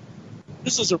Wars.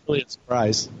 This isn't really a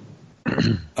surprise.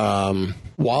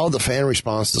 While the fan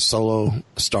response to Solo,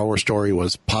 a Star Wars story,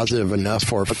 was positive enough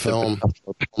for a film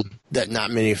that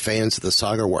not many fans of the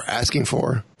saga were asking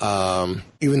for,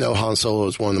 even though Han Solo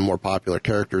is one of the more popular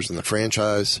characters in the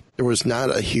franchise, there was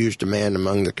not a huge demand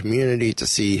among the community to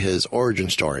see his origin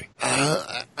story.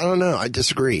 I don't know. I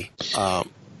disagree.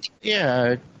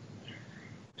 Yeah,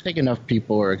 I think enough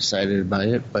people were excited by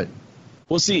it, but...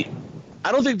 We'll see.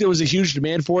 I don't think there was a huge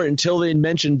demand for it until they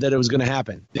mentioned that it was going to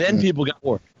happen. Then people got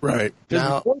bored. Right.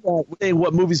 Because before that,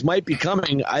 what movies might be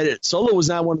coming, Solo was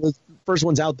not one of the first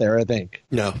ones out there, I think.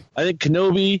 No. I think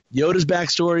Kenobi, Yoda's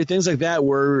backstory, things like that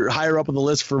were higher up on the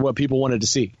list for what people wanted to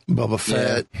see. Boba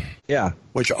Fett. Yeah.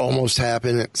 Which almost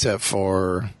happened except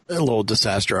for a little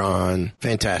disaster on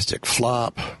Fantastic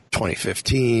Flop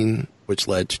 2015, which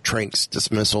led to Trank's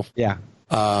dismissal. Yeah.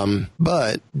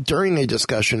 But during a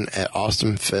discussion at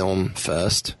Austin Film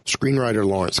Fest, screenwriter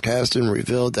Lawrence Kasdan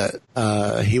revealed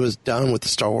that he was done with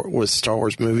Star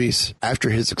Wars movies after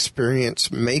his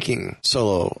experience making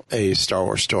Solo a Star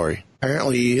Wars story.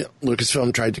 Apparently,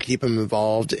 Lucasfilm tried to keep him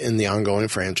involved in the ongoing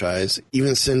franchise,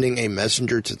 even sending a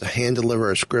messenger to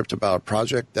hand-deliver a script about a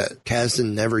project that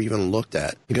Kasdan never even looked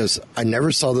at. Because I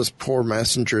never saw this poor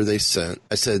messenger they sent.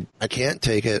 I said, I can't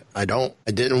take it. I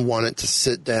didn't want to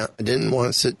sit down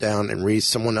and read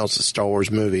someone else's Star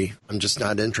Wars movie. I'm just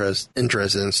not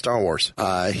interested in Star Wars.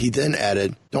 He then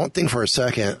added, don't think for a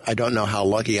second, I don't know how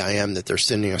lucky I am that they're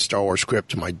sending a Star Wars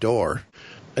script to my door.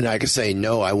 And I could say,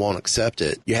 no, I won't accept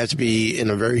it. You have to be in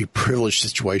a very privileged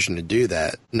situation to do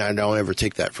that. And I don't ever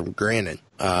take that for granted.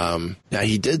 Now,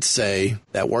 he did say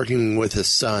that working with his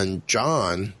son,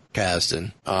 John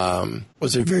Kasdan,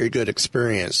 was a very good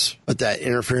experience, but that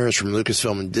interference from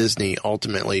Lucasfilm and Disney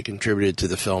ultimately contributed to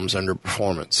the film's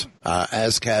underperformance.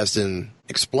 As Kasdan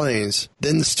explains,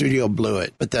 then the studio blew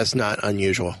it, but that's not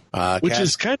unusual. Which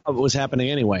is kind of what was happening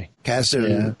anyway.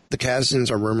 The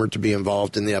Kasdans are rumored to be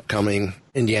involved in the upcoming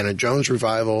Indiana Jones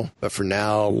revival, but for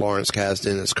now, Lawrence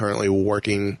Kasdan is currently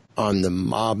working on the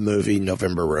mob movie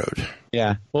November Road.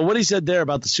 Yeah. Well, what he said there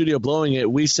about the studio blowing it,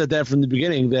 we said that from the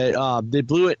beginning, that they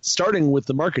blew it starting with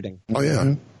the marketing. Oh,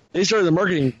 yeah. They started the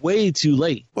marketing way too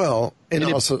late. Well, and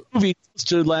also... The movie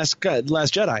to Last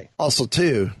Jedi. Also,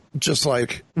 too, just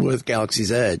like with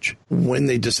Galaxy's Edge, when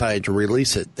they decided to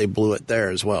release it, they blew it there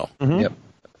as well. Mm-hmm. Yep.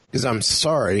 Because I'm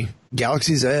sorry,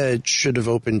 Galaxy's Edge should have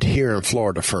opened here in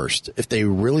Florida first. If they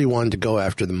really wanted to go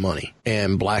after the money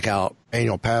and black out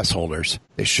annual pass holders,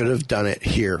 they should have done it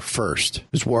here first.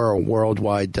 Because we're a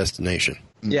worldwide destination.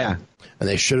 Yeah. And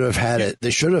they should have had it.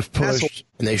 They should have pushed.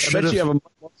 And they should have. You have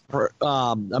a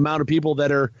amount of people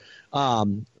that are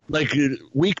like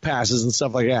week passes and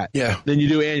stuff like that. Yeah. Then you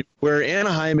do where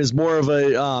Anaheim is more of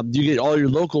a you get all your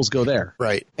locals go there.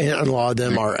 Right. And a lot of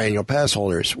them are annual pass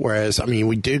holders. Whereas, I mean,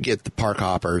 we do get the park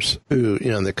hoppers who,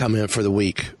 they come in for the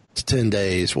week to 10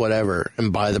 days, whatever,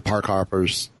 and buy the park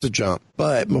hoppers to jump.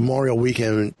 But Memorial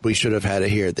Weekend, we should have had it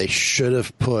here. They should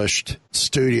have pushed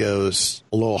studios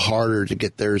a little harder to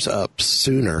get theirs up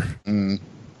sooner. Mm.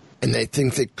 And they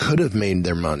think they could have made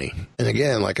their money. And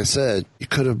again, like I said, you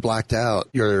could have blacked out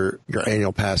your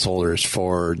annual pass holders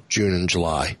for June and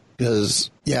July. Because,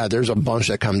 yeah, there's a bunch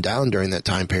that come down during that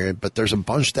time period, but there's a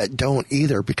bunch that don't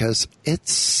either because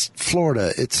it's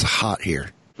Florida. It's hot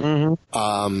here.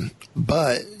 Mm-hmm.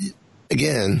 But,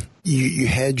 again, you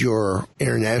had your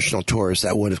international tours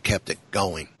that would have kept it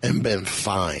going and been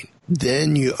fine.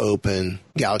 Then you open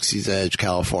Galaxy's Edge,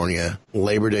 California,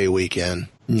 Labor Day weekend,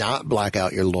 not black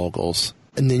out your locals,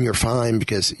 and then you're fine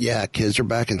because, yeah, kids are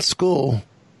back in school,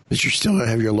 but you're still going to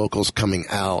have your locals coming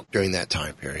out during that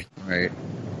time period. Right.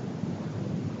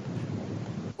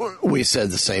 We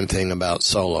said the same thing about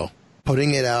Solo.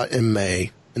 Putting it out in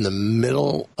May, in the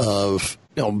middle of,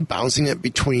 bouncing it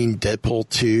between Deadpool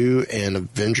 2 and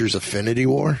Avengers Infinity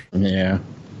War. Yeah.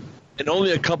 And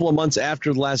only a couple of months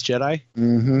after The Last Jedi.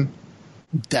 Mm-hmm.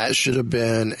 That should have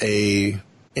been a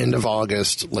end of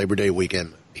August, Labor Day weekend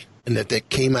movie. And if it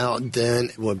came out then,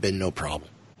 it would have been no problem.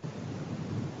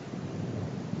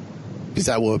 Because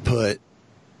that would have put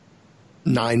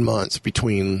 9 months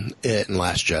between it and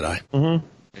Last Jedi. Mm-hmm.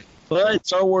 But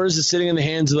Star Wars is sitting in the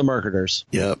hands of the marketers.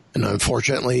 Yep. And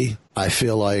unfortunately, I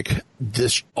feel like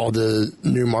all the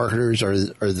new marketers are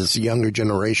this younger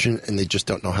generation, and they just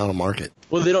don't know how to market.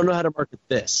 Well, they don't know how to market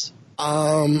this.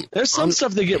 There's some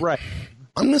stuff they get right.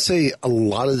 I'm going to say a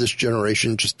lot of this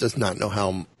generation just does not know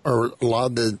how, or a lot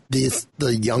of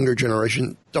the younger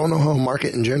generation don't know how to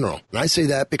market in general. And I say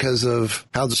that because of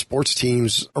how the sports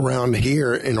teams around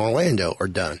here in Orlando are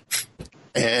done.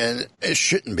 And it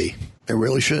shouldn't be. It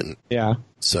really shouldn't. Yeah.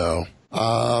 So,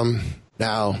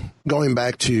 now going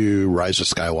back to Rise of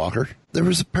Skywalker, there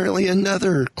was apparently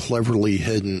another cleverly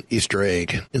hidden Easter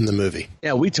egg in the movie.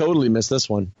 Yeah, we totally missed this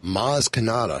one. Maz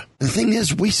Kanata. The thing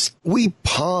is, we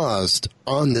paused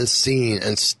on this scene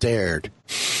and stared.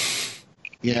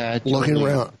 Yeah. Looking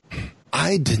around.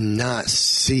 I did not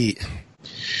see.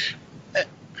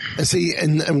 And see,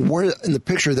 and where in the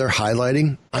picture they're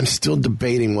highlighting, I'm still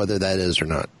debating whether that is or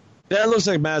not. That looks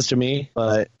like Maz to me,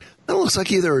 but That looks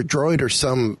like either a droid or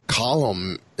some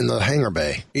column in the hangar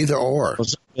bay. Either or.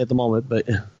 at the moment, but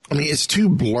I mean, it's too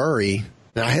blurry.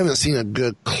 And I haven't seen a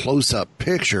good close-up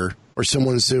picture where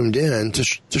someone zoomed in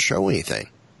to show anything.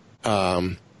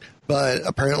 But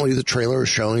apparently the trailer is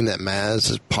showing that Maz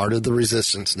is part of the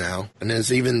Resistance now, and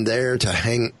is even there to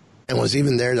hang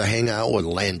out with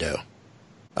Lando.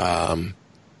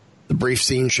 The brief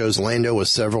scene shows Lando with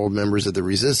several members of the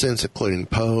Resistance, including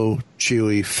Poe,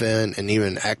 Chewie, Finn, and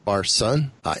even Akbar's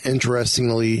son.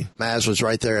 Interestingly, Maz was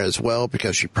right there as well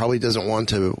because she probably doesn't want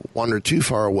to wander too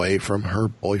far away from her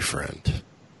boyfriend.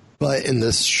 But in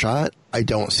this shot, I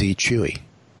don't see Chewie.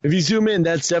 if you zoom in,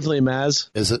 that's definitely Maz.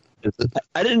 Is it?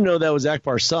 I didn't know that was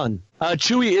Akbar's son.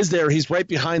 Chewie is there. He's right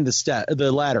behind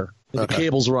the ladder. The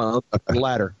cables run up the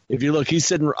ladder. If you look, he's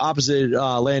sitting opposite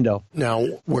Lando. Now,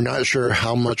 we're not sure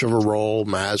how much of a role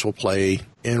Maz will play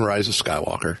in Rise of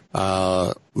Skywalker.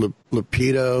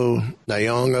 Lupito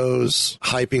Nyong'o's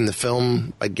hyping the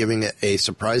film by giving it a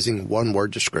surprising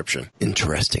one-word description.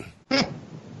 Interesting.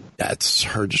 That's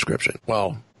her description.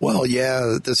 Well,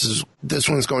 yeah, this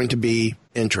one's going to be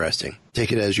interesting.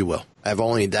 Take it as you will. I have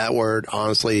only that word,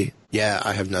 honestly. Yeah,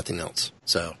 I have nothing else.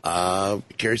 So,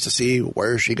 curious to see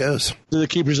where she goes. To the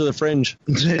Keepers of the Fringe.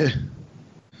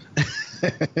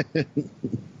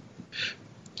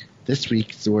 This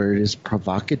week's word is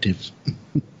provocative.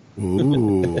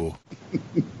 Ooh.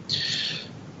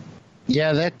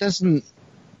 Yeah, that doesn't...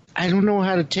 I don't know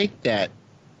how to take that.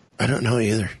 I don't know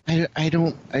either. I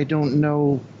don't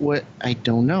know what... I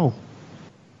don't know.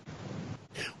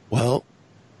 Well,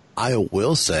 I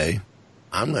will say,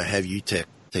 I'm going to have you take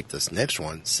this next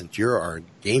one, since you're our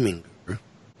gaming guru.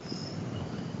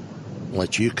 I'll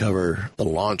let you cover the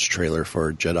launch trailer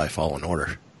for Jedi Fallen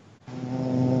Order.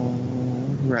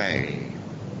 Right.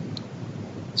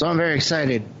 So I'm very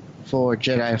excited for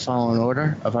Jedi Fallen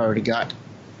Order. I've already got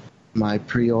my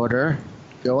pre-order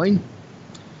going.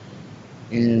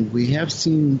 And we have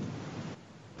seen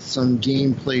some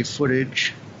gameplay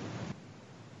footage.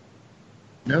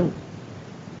 No.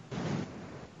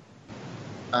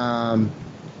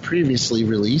 Previously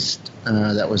released,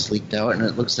 that was leaked out, and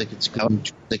it looks like it's going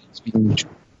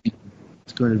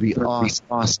to be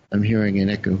awesome. I'm hearing an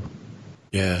echo.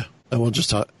 Yeah, and we'll just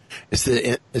talk. It's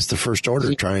the First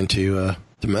Order trying to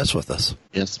mess with us.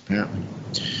 Yes, apparently.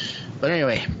 But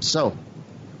anyway, so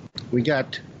we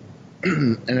got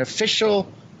an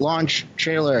official launch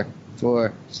trailer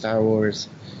for Star Wars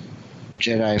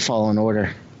Jedi Fallen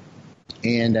Order,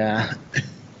 and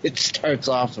it starts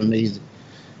off amazing.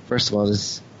 First of all,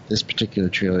 this particular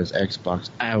trailer is Xbox.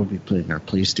 I will be playing our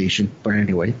PlayStation, but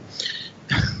anyway.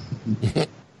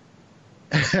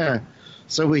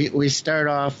 So we start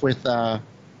off with the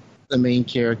main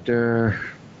character,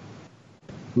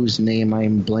 whose name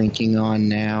I'm blanking on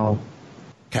now.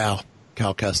 Cal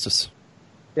Kestis.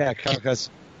 Yeah, Cal Kestis.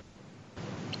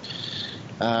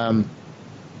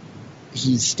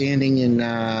 He's standing in,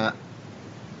 I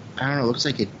don't know, it looks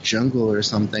like a jungle or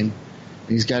something.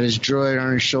 He's got his droid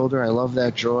on his shoulder. I love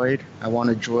that droid. I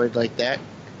want a droid like that.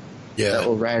 Yeah. That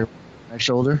will ride on my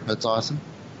shoulder. That's awesome.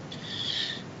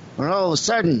 And all of a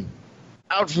sudden,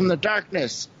 out from the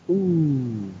darkness,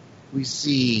 we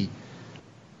see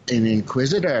an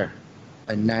Inquisitor.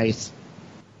 A nice,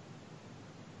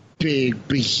 big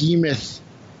behemoth.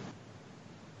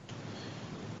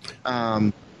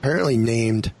 Apparently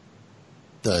named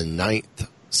the Ninth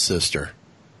Sister.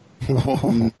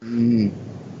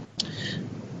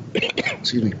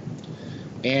 Excuse me.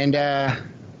 And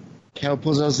Cal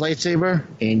pulls out his lightsaber,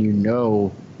 and you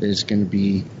know there's going to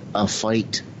be a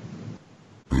fight.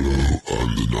 Hello,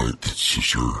 I'm the Ninth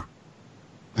Sister.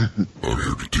 I'm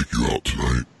here to take you out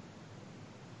tonight.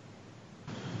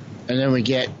 And then we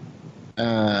get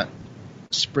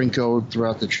sprinkled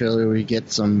throughout the trailer, we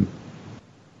get some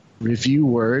review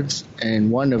words,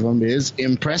 and one of them is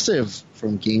impressive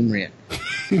from Game Rant.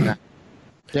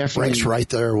 Definitely. Ranks right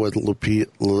there with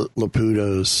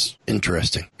Laputo's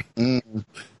interesting. And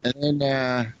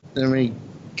then we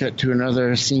cut to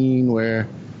another scene where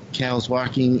Cal's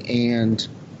walking and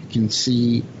you can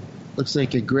see, looks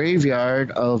like a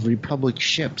graveyard of Republic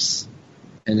ships.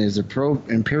 And there's a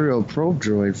Imperial probe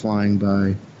droid flying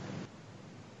by.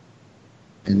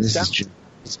 And this is just...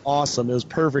 It's awesome. It was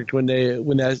perfect when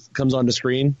that comes on the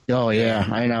screen. Oh, yeah,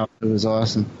 I know. It was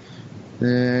awesome.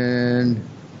 Then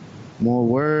more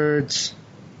words.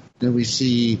 Then we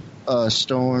see a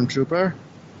stormtrooper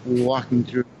walking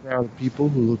through a crowd of people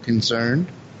who look concerned.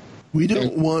 We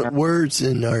don't want words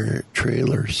in our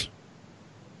trailers.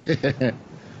 And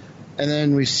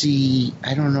then we see,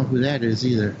 I don't know who that is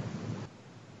either.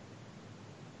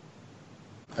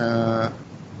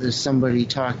 There's somebody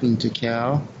talking to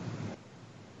Cal.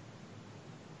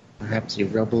 Perhaps a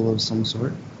rebel of some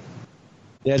sort.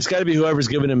 Yeah, it's got to be whoever's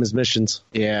giving him his missions.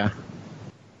 Yeah.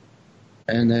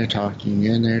 And they're talking,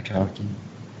 and they're talking.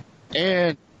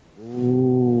 And,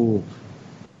 ooh.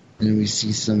 And we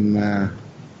see some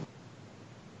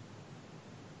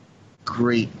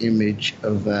great image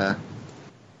of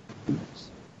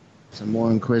some more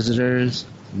Inquisitors,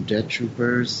 some Death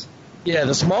Troopers. Yeah,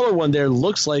 the smaller one there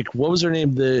looks like, what was her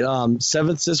name? The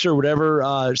seventh sister,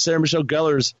 whatever, Sarah Michelle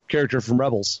Gellar's character from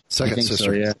Rebels. Second sister.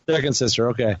 So, yeah. Second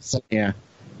sister, okay. Yeah.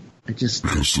 I just...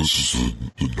 Because this is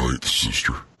the ninth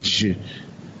sister. Shit.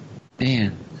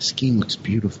 Man, this game looks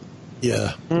beautiful.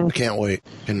 Yeah, I can't wait.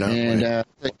 Cannot wait.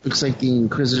 It looks like the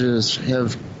Inquisitors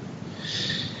have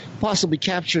possibly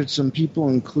captured some people,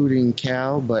 including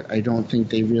Cal, but I don't think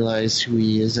they realize who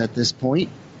he is at this point.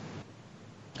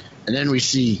 And then we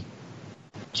see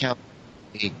Cal,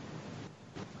 a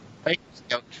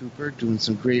scout trooper, doing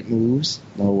some great moves.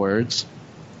 More words.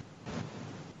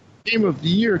 Game of the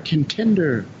Year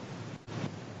contender.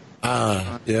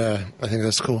 Yeah, I think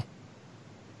that's cool.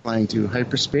 Flying through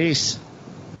hyperspace.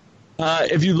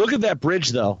 If you look at that bridge,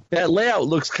 though, that layout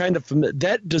looks kind of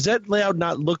familiar. Does that layout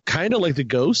not look kind of like the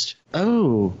Ghost?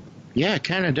 Oh, yeah, it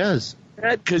kind of does.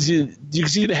 Because you can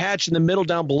see the hatch in the middle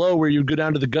down below where you go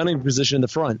down to the gunning position in the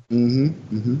front.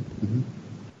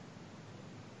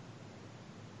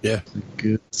 Yeah.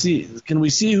 Good. Can we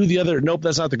see who the other... Nope,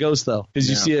 that's not the Ghost, though, because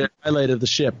you see a highlight of the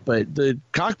ship, but the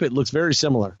cockpit looks very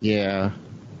similar. Yeah.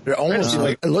 They're almost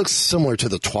like it looks similar to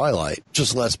the Twilight,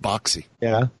 just less boxy.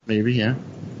 Yeah. Maybe, yeah.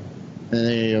 And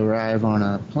they arrive on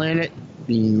a planet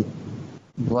being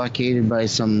blockaded by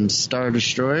some Star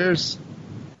Destroyers.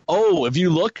 Oh, if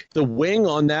you look, the wing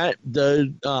on that,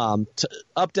 the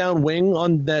up-down wing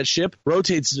on that ship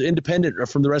rotates independent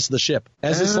from the rest of the ship.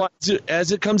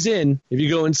 As it comes in, if you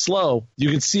go in slow,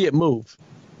 you can see it move.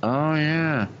 Oh,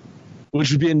 yeah.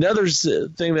 Which would be another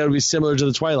thing that would be similar to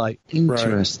the Twilight.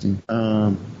 Interesting.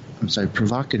 Right. I'm sorry,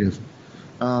 provocative.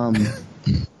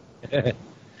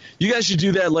 You guys should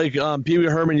do that like Pee Wee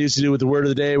Herman used to do with the word of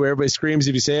the day where everybody screams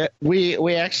if you say it.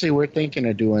 We actually were thinking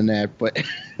of doing that, but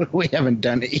we haven't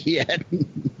done it yet.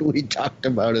 We talked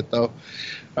about it, though.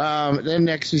 Then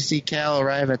next we see Cal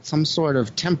arrive at some sort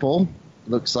of temple,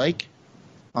 looks like,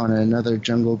 on another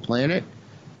jungle planet.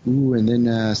 Ooh, and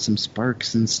then some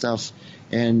sparks and stuff.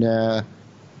 And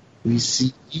we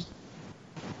see...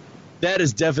 That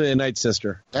is definitely a Night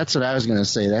Sister. That's what I was going to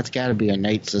say. That's got to be a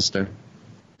Night Sister.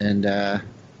 And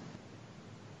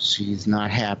she's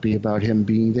not happy about him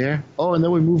being there. Oh, and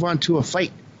then we move on to a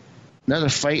fight. Another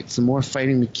fight, some more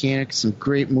fighting mechanics, some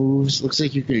great moves. Looks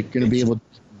like you're going to be able to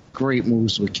do great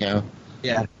moves with Cal.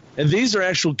 Yeah. And these are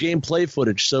actual gameplay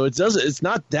footage, so it's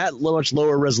not that much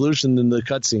lower resolution than the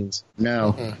cutscenes.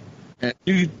 No.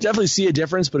 You definitely see a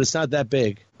difference, but it's not that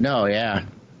big. No, yeah.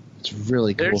 It's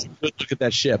really cool. There's a good look at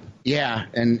that ship. Yeah,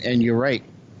 and you're right.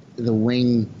 The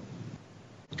wing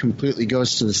completely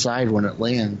goes to the side when it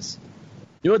lands.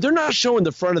 You know what? They're not showing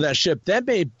the front of that ship. That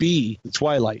may be the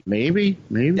Twilight. Maybe.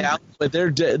 Yeah, but they're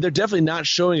definitely not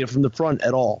showing it from the front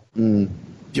at all. The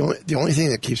only thing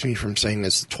that keeps me from saying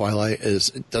it's the Twilight is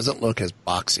it doesn't look as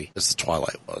boxy as the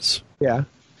Twilight was. Yeah.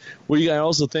 Well, you gotta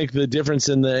also think the difference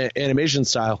in the animation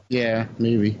style. Yeah,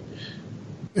 maybe.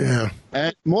 Yeah.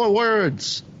 And more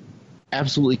words.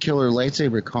 Absolutely killer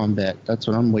lightsaber combat. That's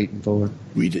what I'm waiting for.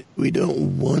 We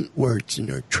don't want words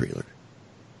in our trailer.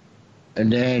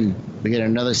 And then we get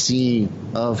another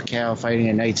scene of Cal fighting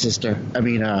a Night Sister.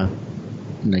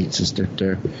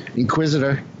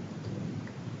 Inquisitor.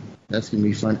 That's going to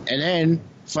be fun. And then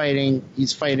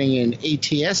he's fighting an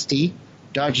AT-ST,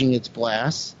 dodging its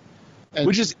blasts.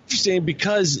 Which is interesting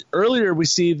because earlier we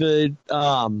see the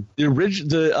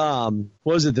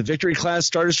Victory class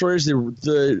Star Destroyers,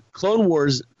 the Clone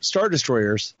Wars Star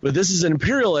Destroyers, but this is an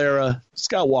Imperial era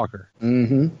Scout Walker.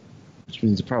 Mm-hmm. which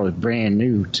means probably brand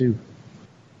new too.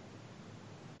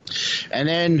 And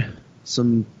then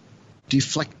some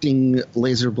deflecting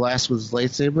laser blast with his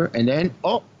lightsaber, and then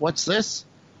what's this?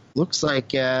 Looks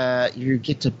like you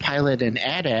get to pilot an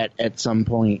AT-AT at some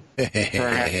point,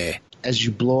 perhaps, as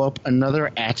you blow up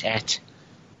another AT-AT.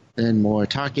 Then more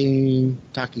talkie.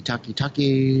 Cal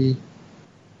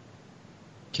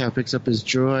picks up his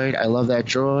droid. I love that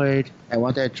droid. I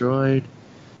want that droid.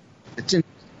 It's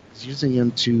using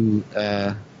him to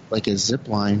like a zip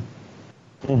line.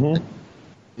 Mm-hmm.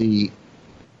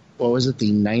 What was it?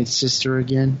 The ninth sister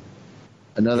again?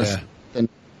 Another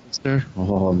sister?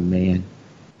 Oh man,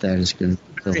 that is good.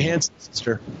 Very handsome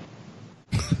sister.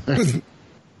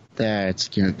 That's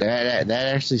good. That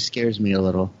actually scares me a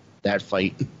little. That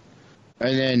fight.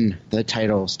 And then the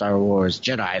title, Star Wars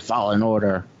Jedi Fallen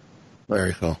Order.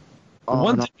 Very cool.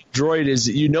 One thing droid is,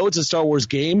 it's a Star Wars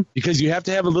game because you have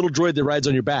to have a little droid that rides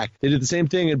on your back. They did the same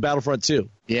thing in Battlefront 2.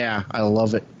 Yeah, I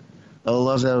love it. I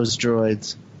love those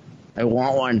droids. I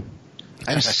want one.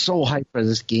 I'm so hyped for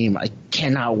this game. I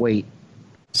cannot wait.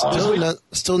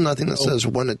 Still nothing that says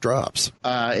when it drops.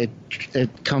 It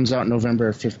comes out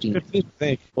November 15th. 15th, I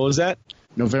think. What was that?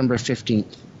 November 15th.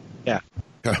 Yeah.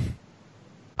 Okay.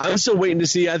 I'm still waiting to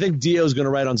see. I think Dio's going to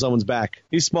ride on someone's back.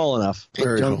 He's small enough.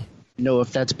 Very I don't cool. know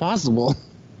if that's possible.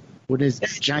 With his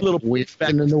giant little weight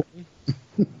in the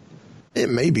way. It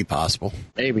may be possible.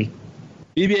 Maybe.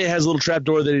 BB-8 has a little trap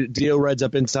door that Dio rides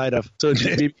up inside of. So it's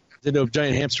into a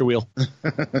giant hamster wheel.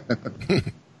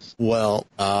 Well,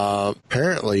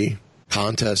 apparently,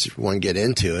 contest if you want to get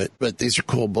into it, but these are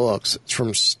cool books. It's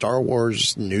from Star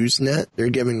Wars Newsnet. They're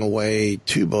giving away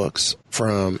 2 books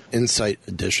from Insight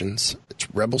Editions. It's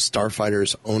Rebel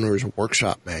Starfighter's Owner's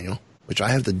Workshop Manual, which I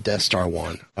have the Death Star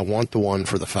one. I want the one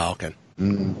for the Falcon.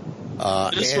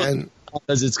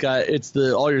 Because it's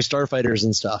all your starfighters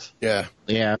and stuff. Yeah.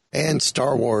 And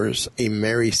Star Wars, a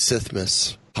Merry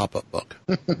Sithmas pop-up book.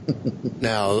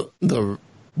 Now, the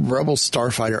Rebel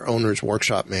Starfighter Owner's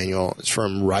Workshop Manual is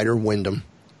from Ryder Wyndham.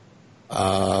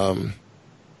 And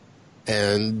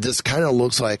this kind of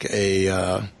looks like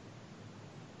a...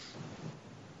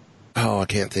 I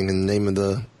can't think of the name of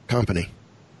the company.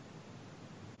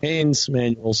 Haynes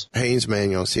Manuals,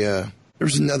 yeah. There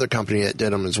was another company that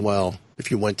did them as well. If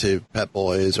you went to Pet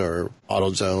Boys or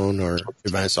AutoZone or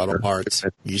Advanced Auto Parts,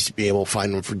 you used to be able to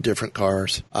find them for different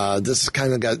cars. This has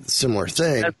kind of got a similar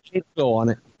thing. It has the Haynes logo on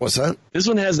it. What's that? This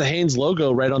one has the Haynes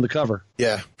logo right on the cover.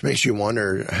 Yeah. It makes you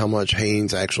wonder how much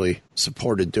Haynes actually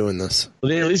supported doing this.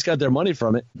 Well, they at least got their money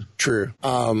from it. True.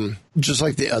 Just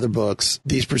like the other books,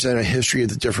 these present a history of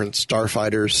the different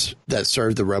starfighters that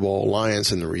served the Rebel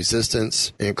Alliance and the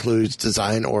Resistance. It includes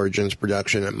design, origins,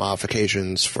 production, and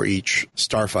modifications for each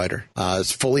starfighter.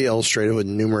 It's fully illustrated with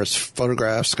numerous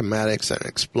photographs, schematics, and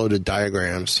exploded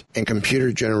diagrams, and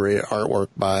computer-generated artwork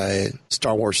by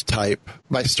Star Wars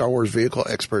vehicle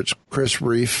experts Chris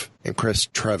Reef and Chris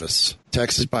Trevis.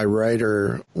 Text is by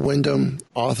writer Wyndham,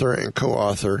 author and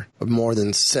co-author of more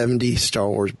than 70 Star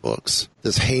Wars books.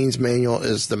 This Haynes Manual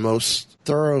is the most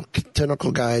thorough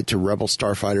technical guide to Rebel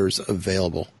starfighters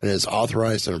available and is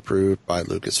authorized and approved by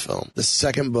Lucasfilm. The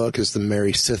second book is the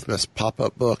Merry Sithmas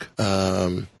pop-up book.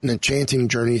 An enchanting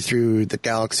journey through the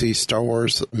galaxy. Star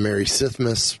Wars Merry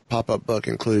Sithmas pop-up book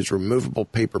includes removable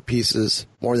paper pieces,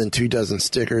 more than 24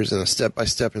 stickers, and a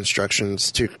step-by-step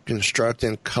instructions to construct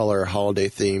and color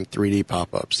holiday-themed 3D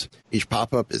pop-ups. Each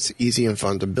pop-up is easy and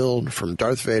fun to build, from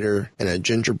Darth Vader and a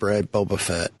gingerbread Boba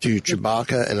Fett to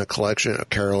Chewbacca and a collection of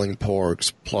caroling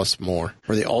porgs, plus more,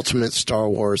 for the ultimate Star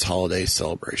Wars holiday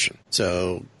celebration.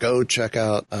 So go check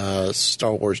out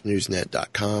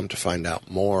StarWarsNewsNet.com to find out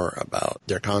more about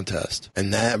their contest.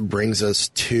 And that brings us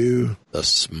to the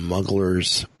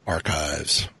Smuggler's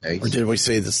Archives. Or did we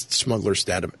say the Smuggler's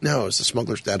Databank? No, it's the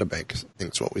Smuggler's Databank. I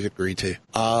think it's what we agreed to.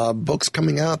 Books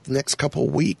coming out the next couple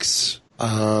weeks.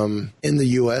 In the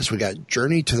U.S., we got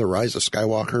Journey to the Rise of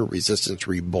Skywalker, Resistance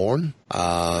Reborn.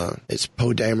 It's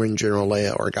Poe Dameron, General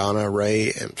Leia Organa,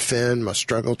 Rey, and Finn must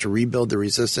struggle to rebuild the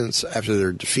Resistance after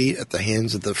their defeat at the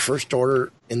hands of the First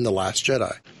Order in The Last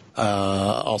Jedi.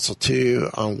 Also, too,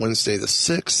 on Wednesday the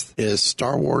 6th is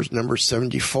Star Wars number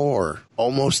 74,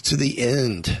 Almost to the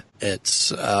End.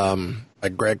 It's by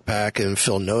Greg Pak and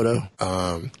Phil Noto.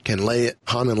 Can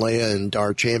Han and Leia and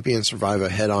Dar Champion survive a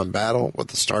head-on battle with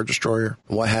the Star Destroyer?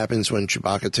 What happens when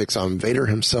Chewbacca takes on Vader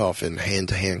himself in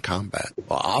hand-to-hand combat?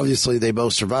 Well, obviously they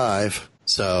both survive,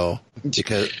 so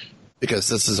because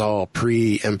this is all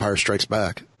pre-Empire Strikes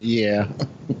Back. Yeah.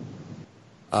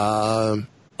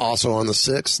 Also on the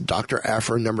 6th, Dr.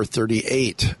 Aphra number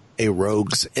 38, A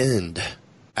Rogue's End.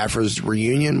 Afra's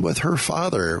reunion with her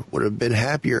father would have been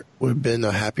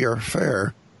a happier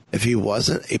affair if he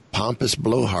wasn't a pompous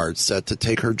blowhard set to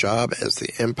take her job as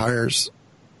the Empire's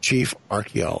chief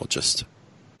archaeologist.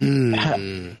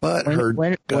 But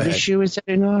what issue is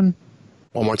it on?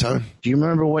 One more time. Do you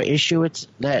remember what issue it's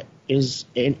ending? Is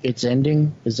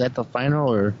that the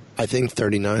final, or? I think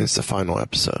 39 is the final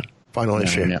episode. Final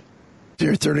issue. No.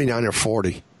 Either 39 or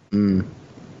 40.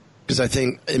 Because I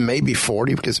think it may be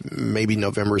 40 because maybe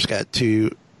November's got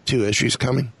two issues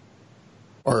coming.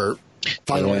 Or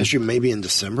final issue maybe in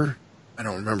December. I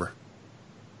don't remember.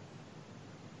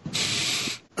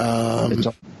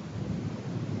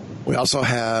 We also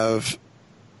have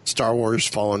Star Wars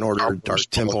Fallen Order Dark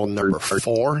Temple number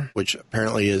 4, which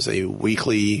apparently is a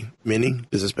weekly mini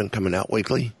because it's been coming out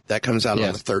weekly. That comes out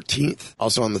on the 13th.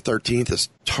 Also on the 13th is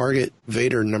Target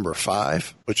Vader number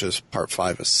 5, which is part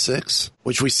 5 of 6,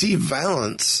 which we see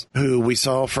Valance, who we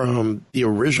saw from the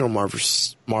original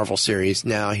Marvel series.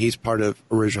 Now he's part of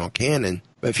original canon.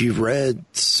 But if you've read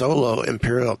Solo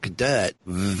Imperial Cadet,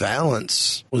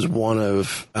 Valance was one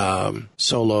of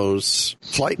Solo's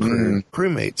flight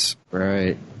crewmates.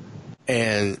 Right.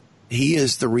 And he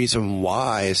is the reason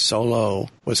why Solo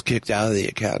was kicked out of the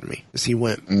academy, because he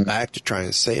went back to try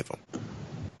and save him.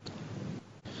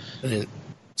 And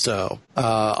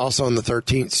also on the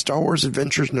 13th, Star Wars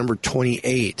Adventures number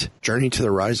 28, Journey to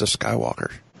the Rise of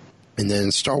Skywalker. And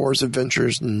then Star Wars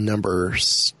Adventures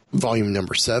volume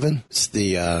number 7. It's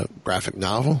the graphic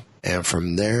novel. And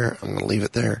from there, I'm going to leave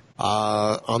it there.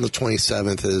 On the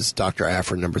 27th is Dr.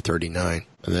 Aphra number 39.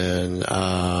 And then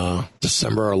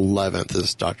December 11th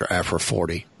is Dr. Aphra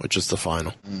 40, which is the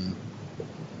final.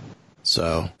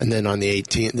 So, and then on the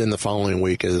 18th, then the following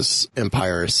week is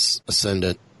Empire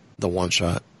Ascendant, the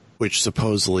one-shot, which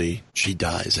supposedly she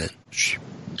dies in.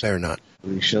 Fair or not.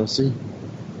 We shall see.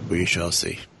 We shall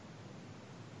see.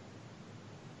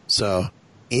 So,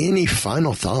 any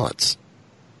final thoughts?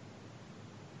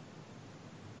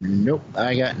 Nope,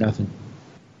 I got nothing.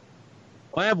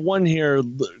 I have one here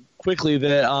quickly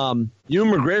that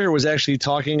Ewan McGregor was actually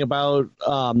talking about,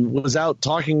 I believe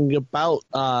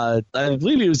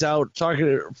he was out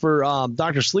talking for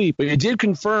Dr. Sleep, but he did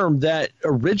confirm that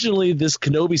originally this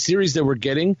Kenobi series that we're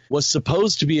getting was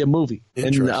supposed to be a movie.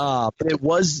 And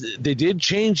they did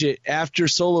change it after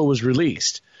Solo was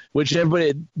released. Which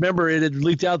everybody, remember, it had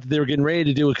leaked out that they were getting ready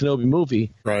to do a Kenobi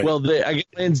movie. Right. Well, the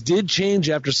plans did change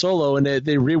after Solo, and they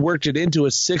reworked it into a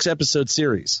 6-episode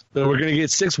series. So we're going to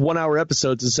get 6 one-hour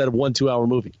episodes instead of 1 2-hour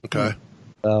movie. Okay.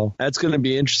 So that's going to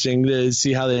be interesting to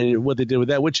see what they did with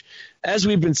that. Which, as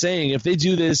we've been saying, if they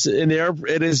do this, and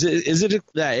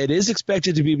it is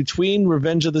expected to be between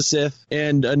Revenge of the Sith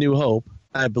and A New Hope.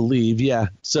 I believe, yeah.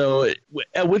 So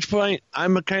at which point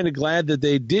I'm kind of glad that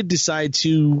they did decide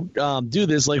to do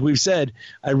this. Like we've said,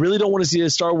 I really don't want to see a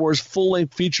Star Wars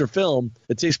full-length feature film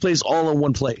that takes place all in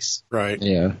one place. Right.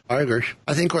 Yeah. I agree.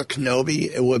 I think with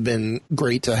Kenobi, it would have been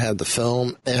great to have the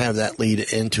film and have that lead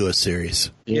into a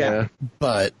series. Yeah.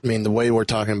 But, I mean, the way we're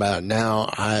talking about it now,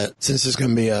 since it's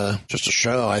going to be just a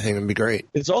show, I think it would be great.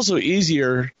 It's also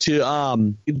easier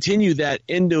to continue that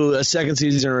into a second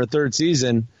season or a third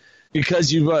season,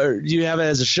 because you have it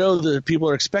as a show that people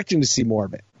are expecting to see more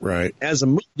of it. Right. As a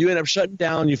movie, you end up shutting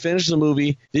down, you finish the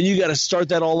movie, then you got to start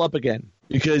that all up again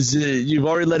because you've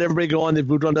already let everybody go on. They've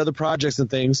moved on to other projects and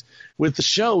things. With the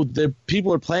show, the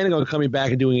people are planning on coming back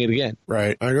and doing it again.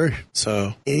 Right. I agree.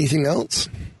 So, anything else?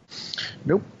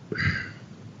 Nope.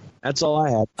 That's all I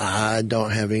have. I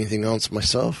don't have anything else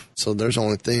myself, so there's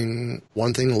only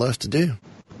one thing left to do.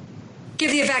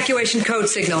 Give the evacuation code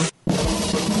signal.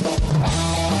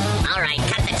 All right,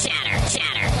 cut the chatter.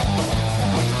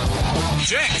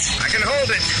 Jax, I can hold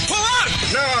it. Pull out!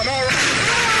 No, I'm all right.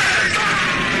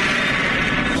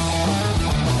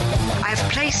 I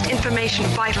have placed information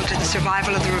vital to the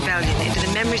survival of the rebellion into the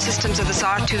memory systems of this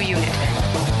R2 unit.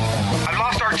 I've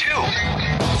lost R2.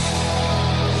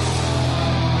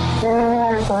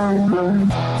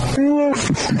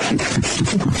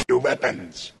 Your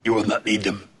weapons. You will not need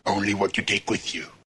them. Only what you take with you.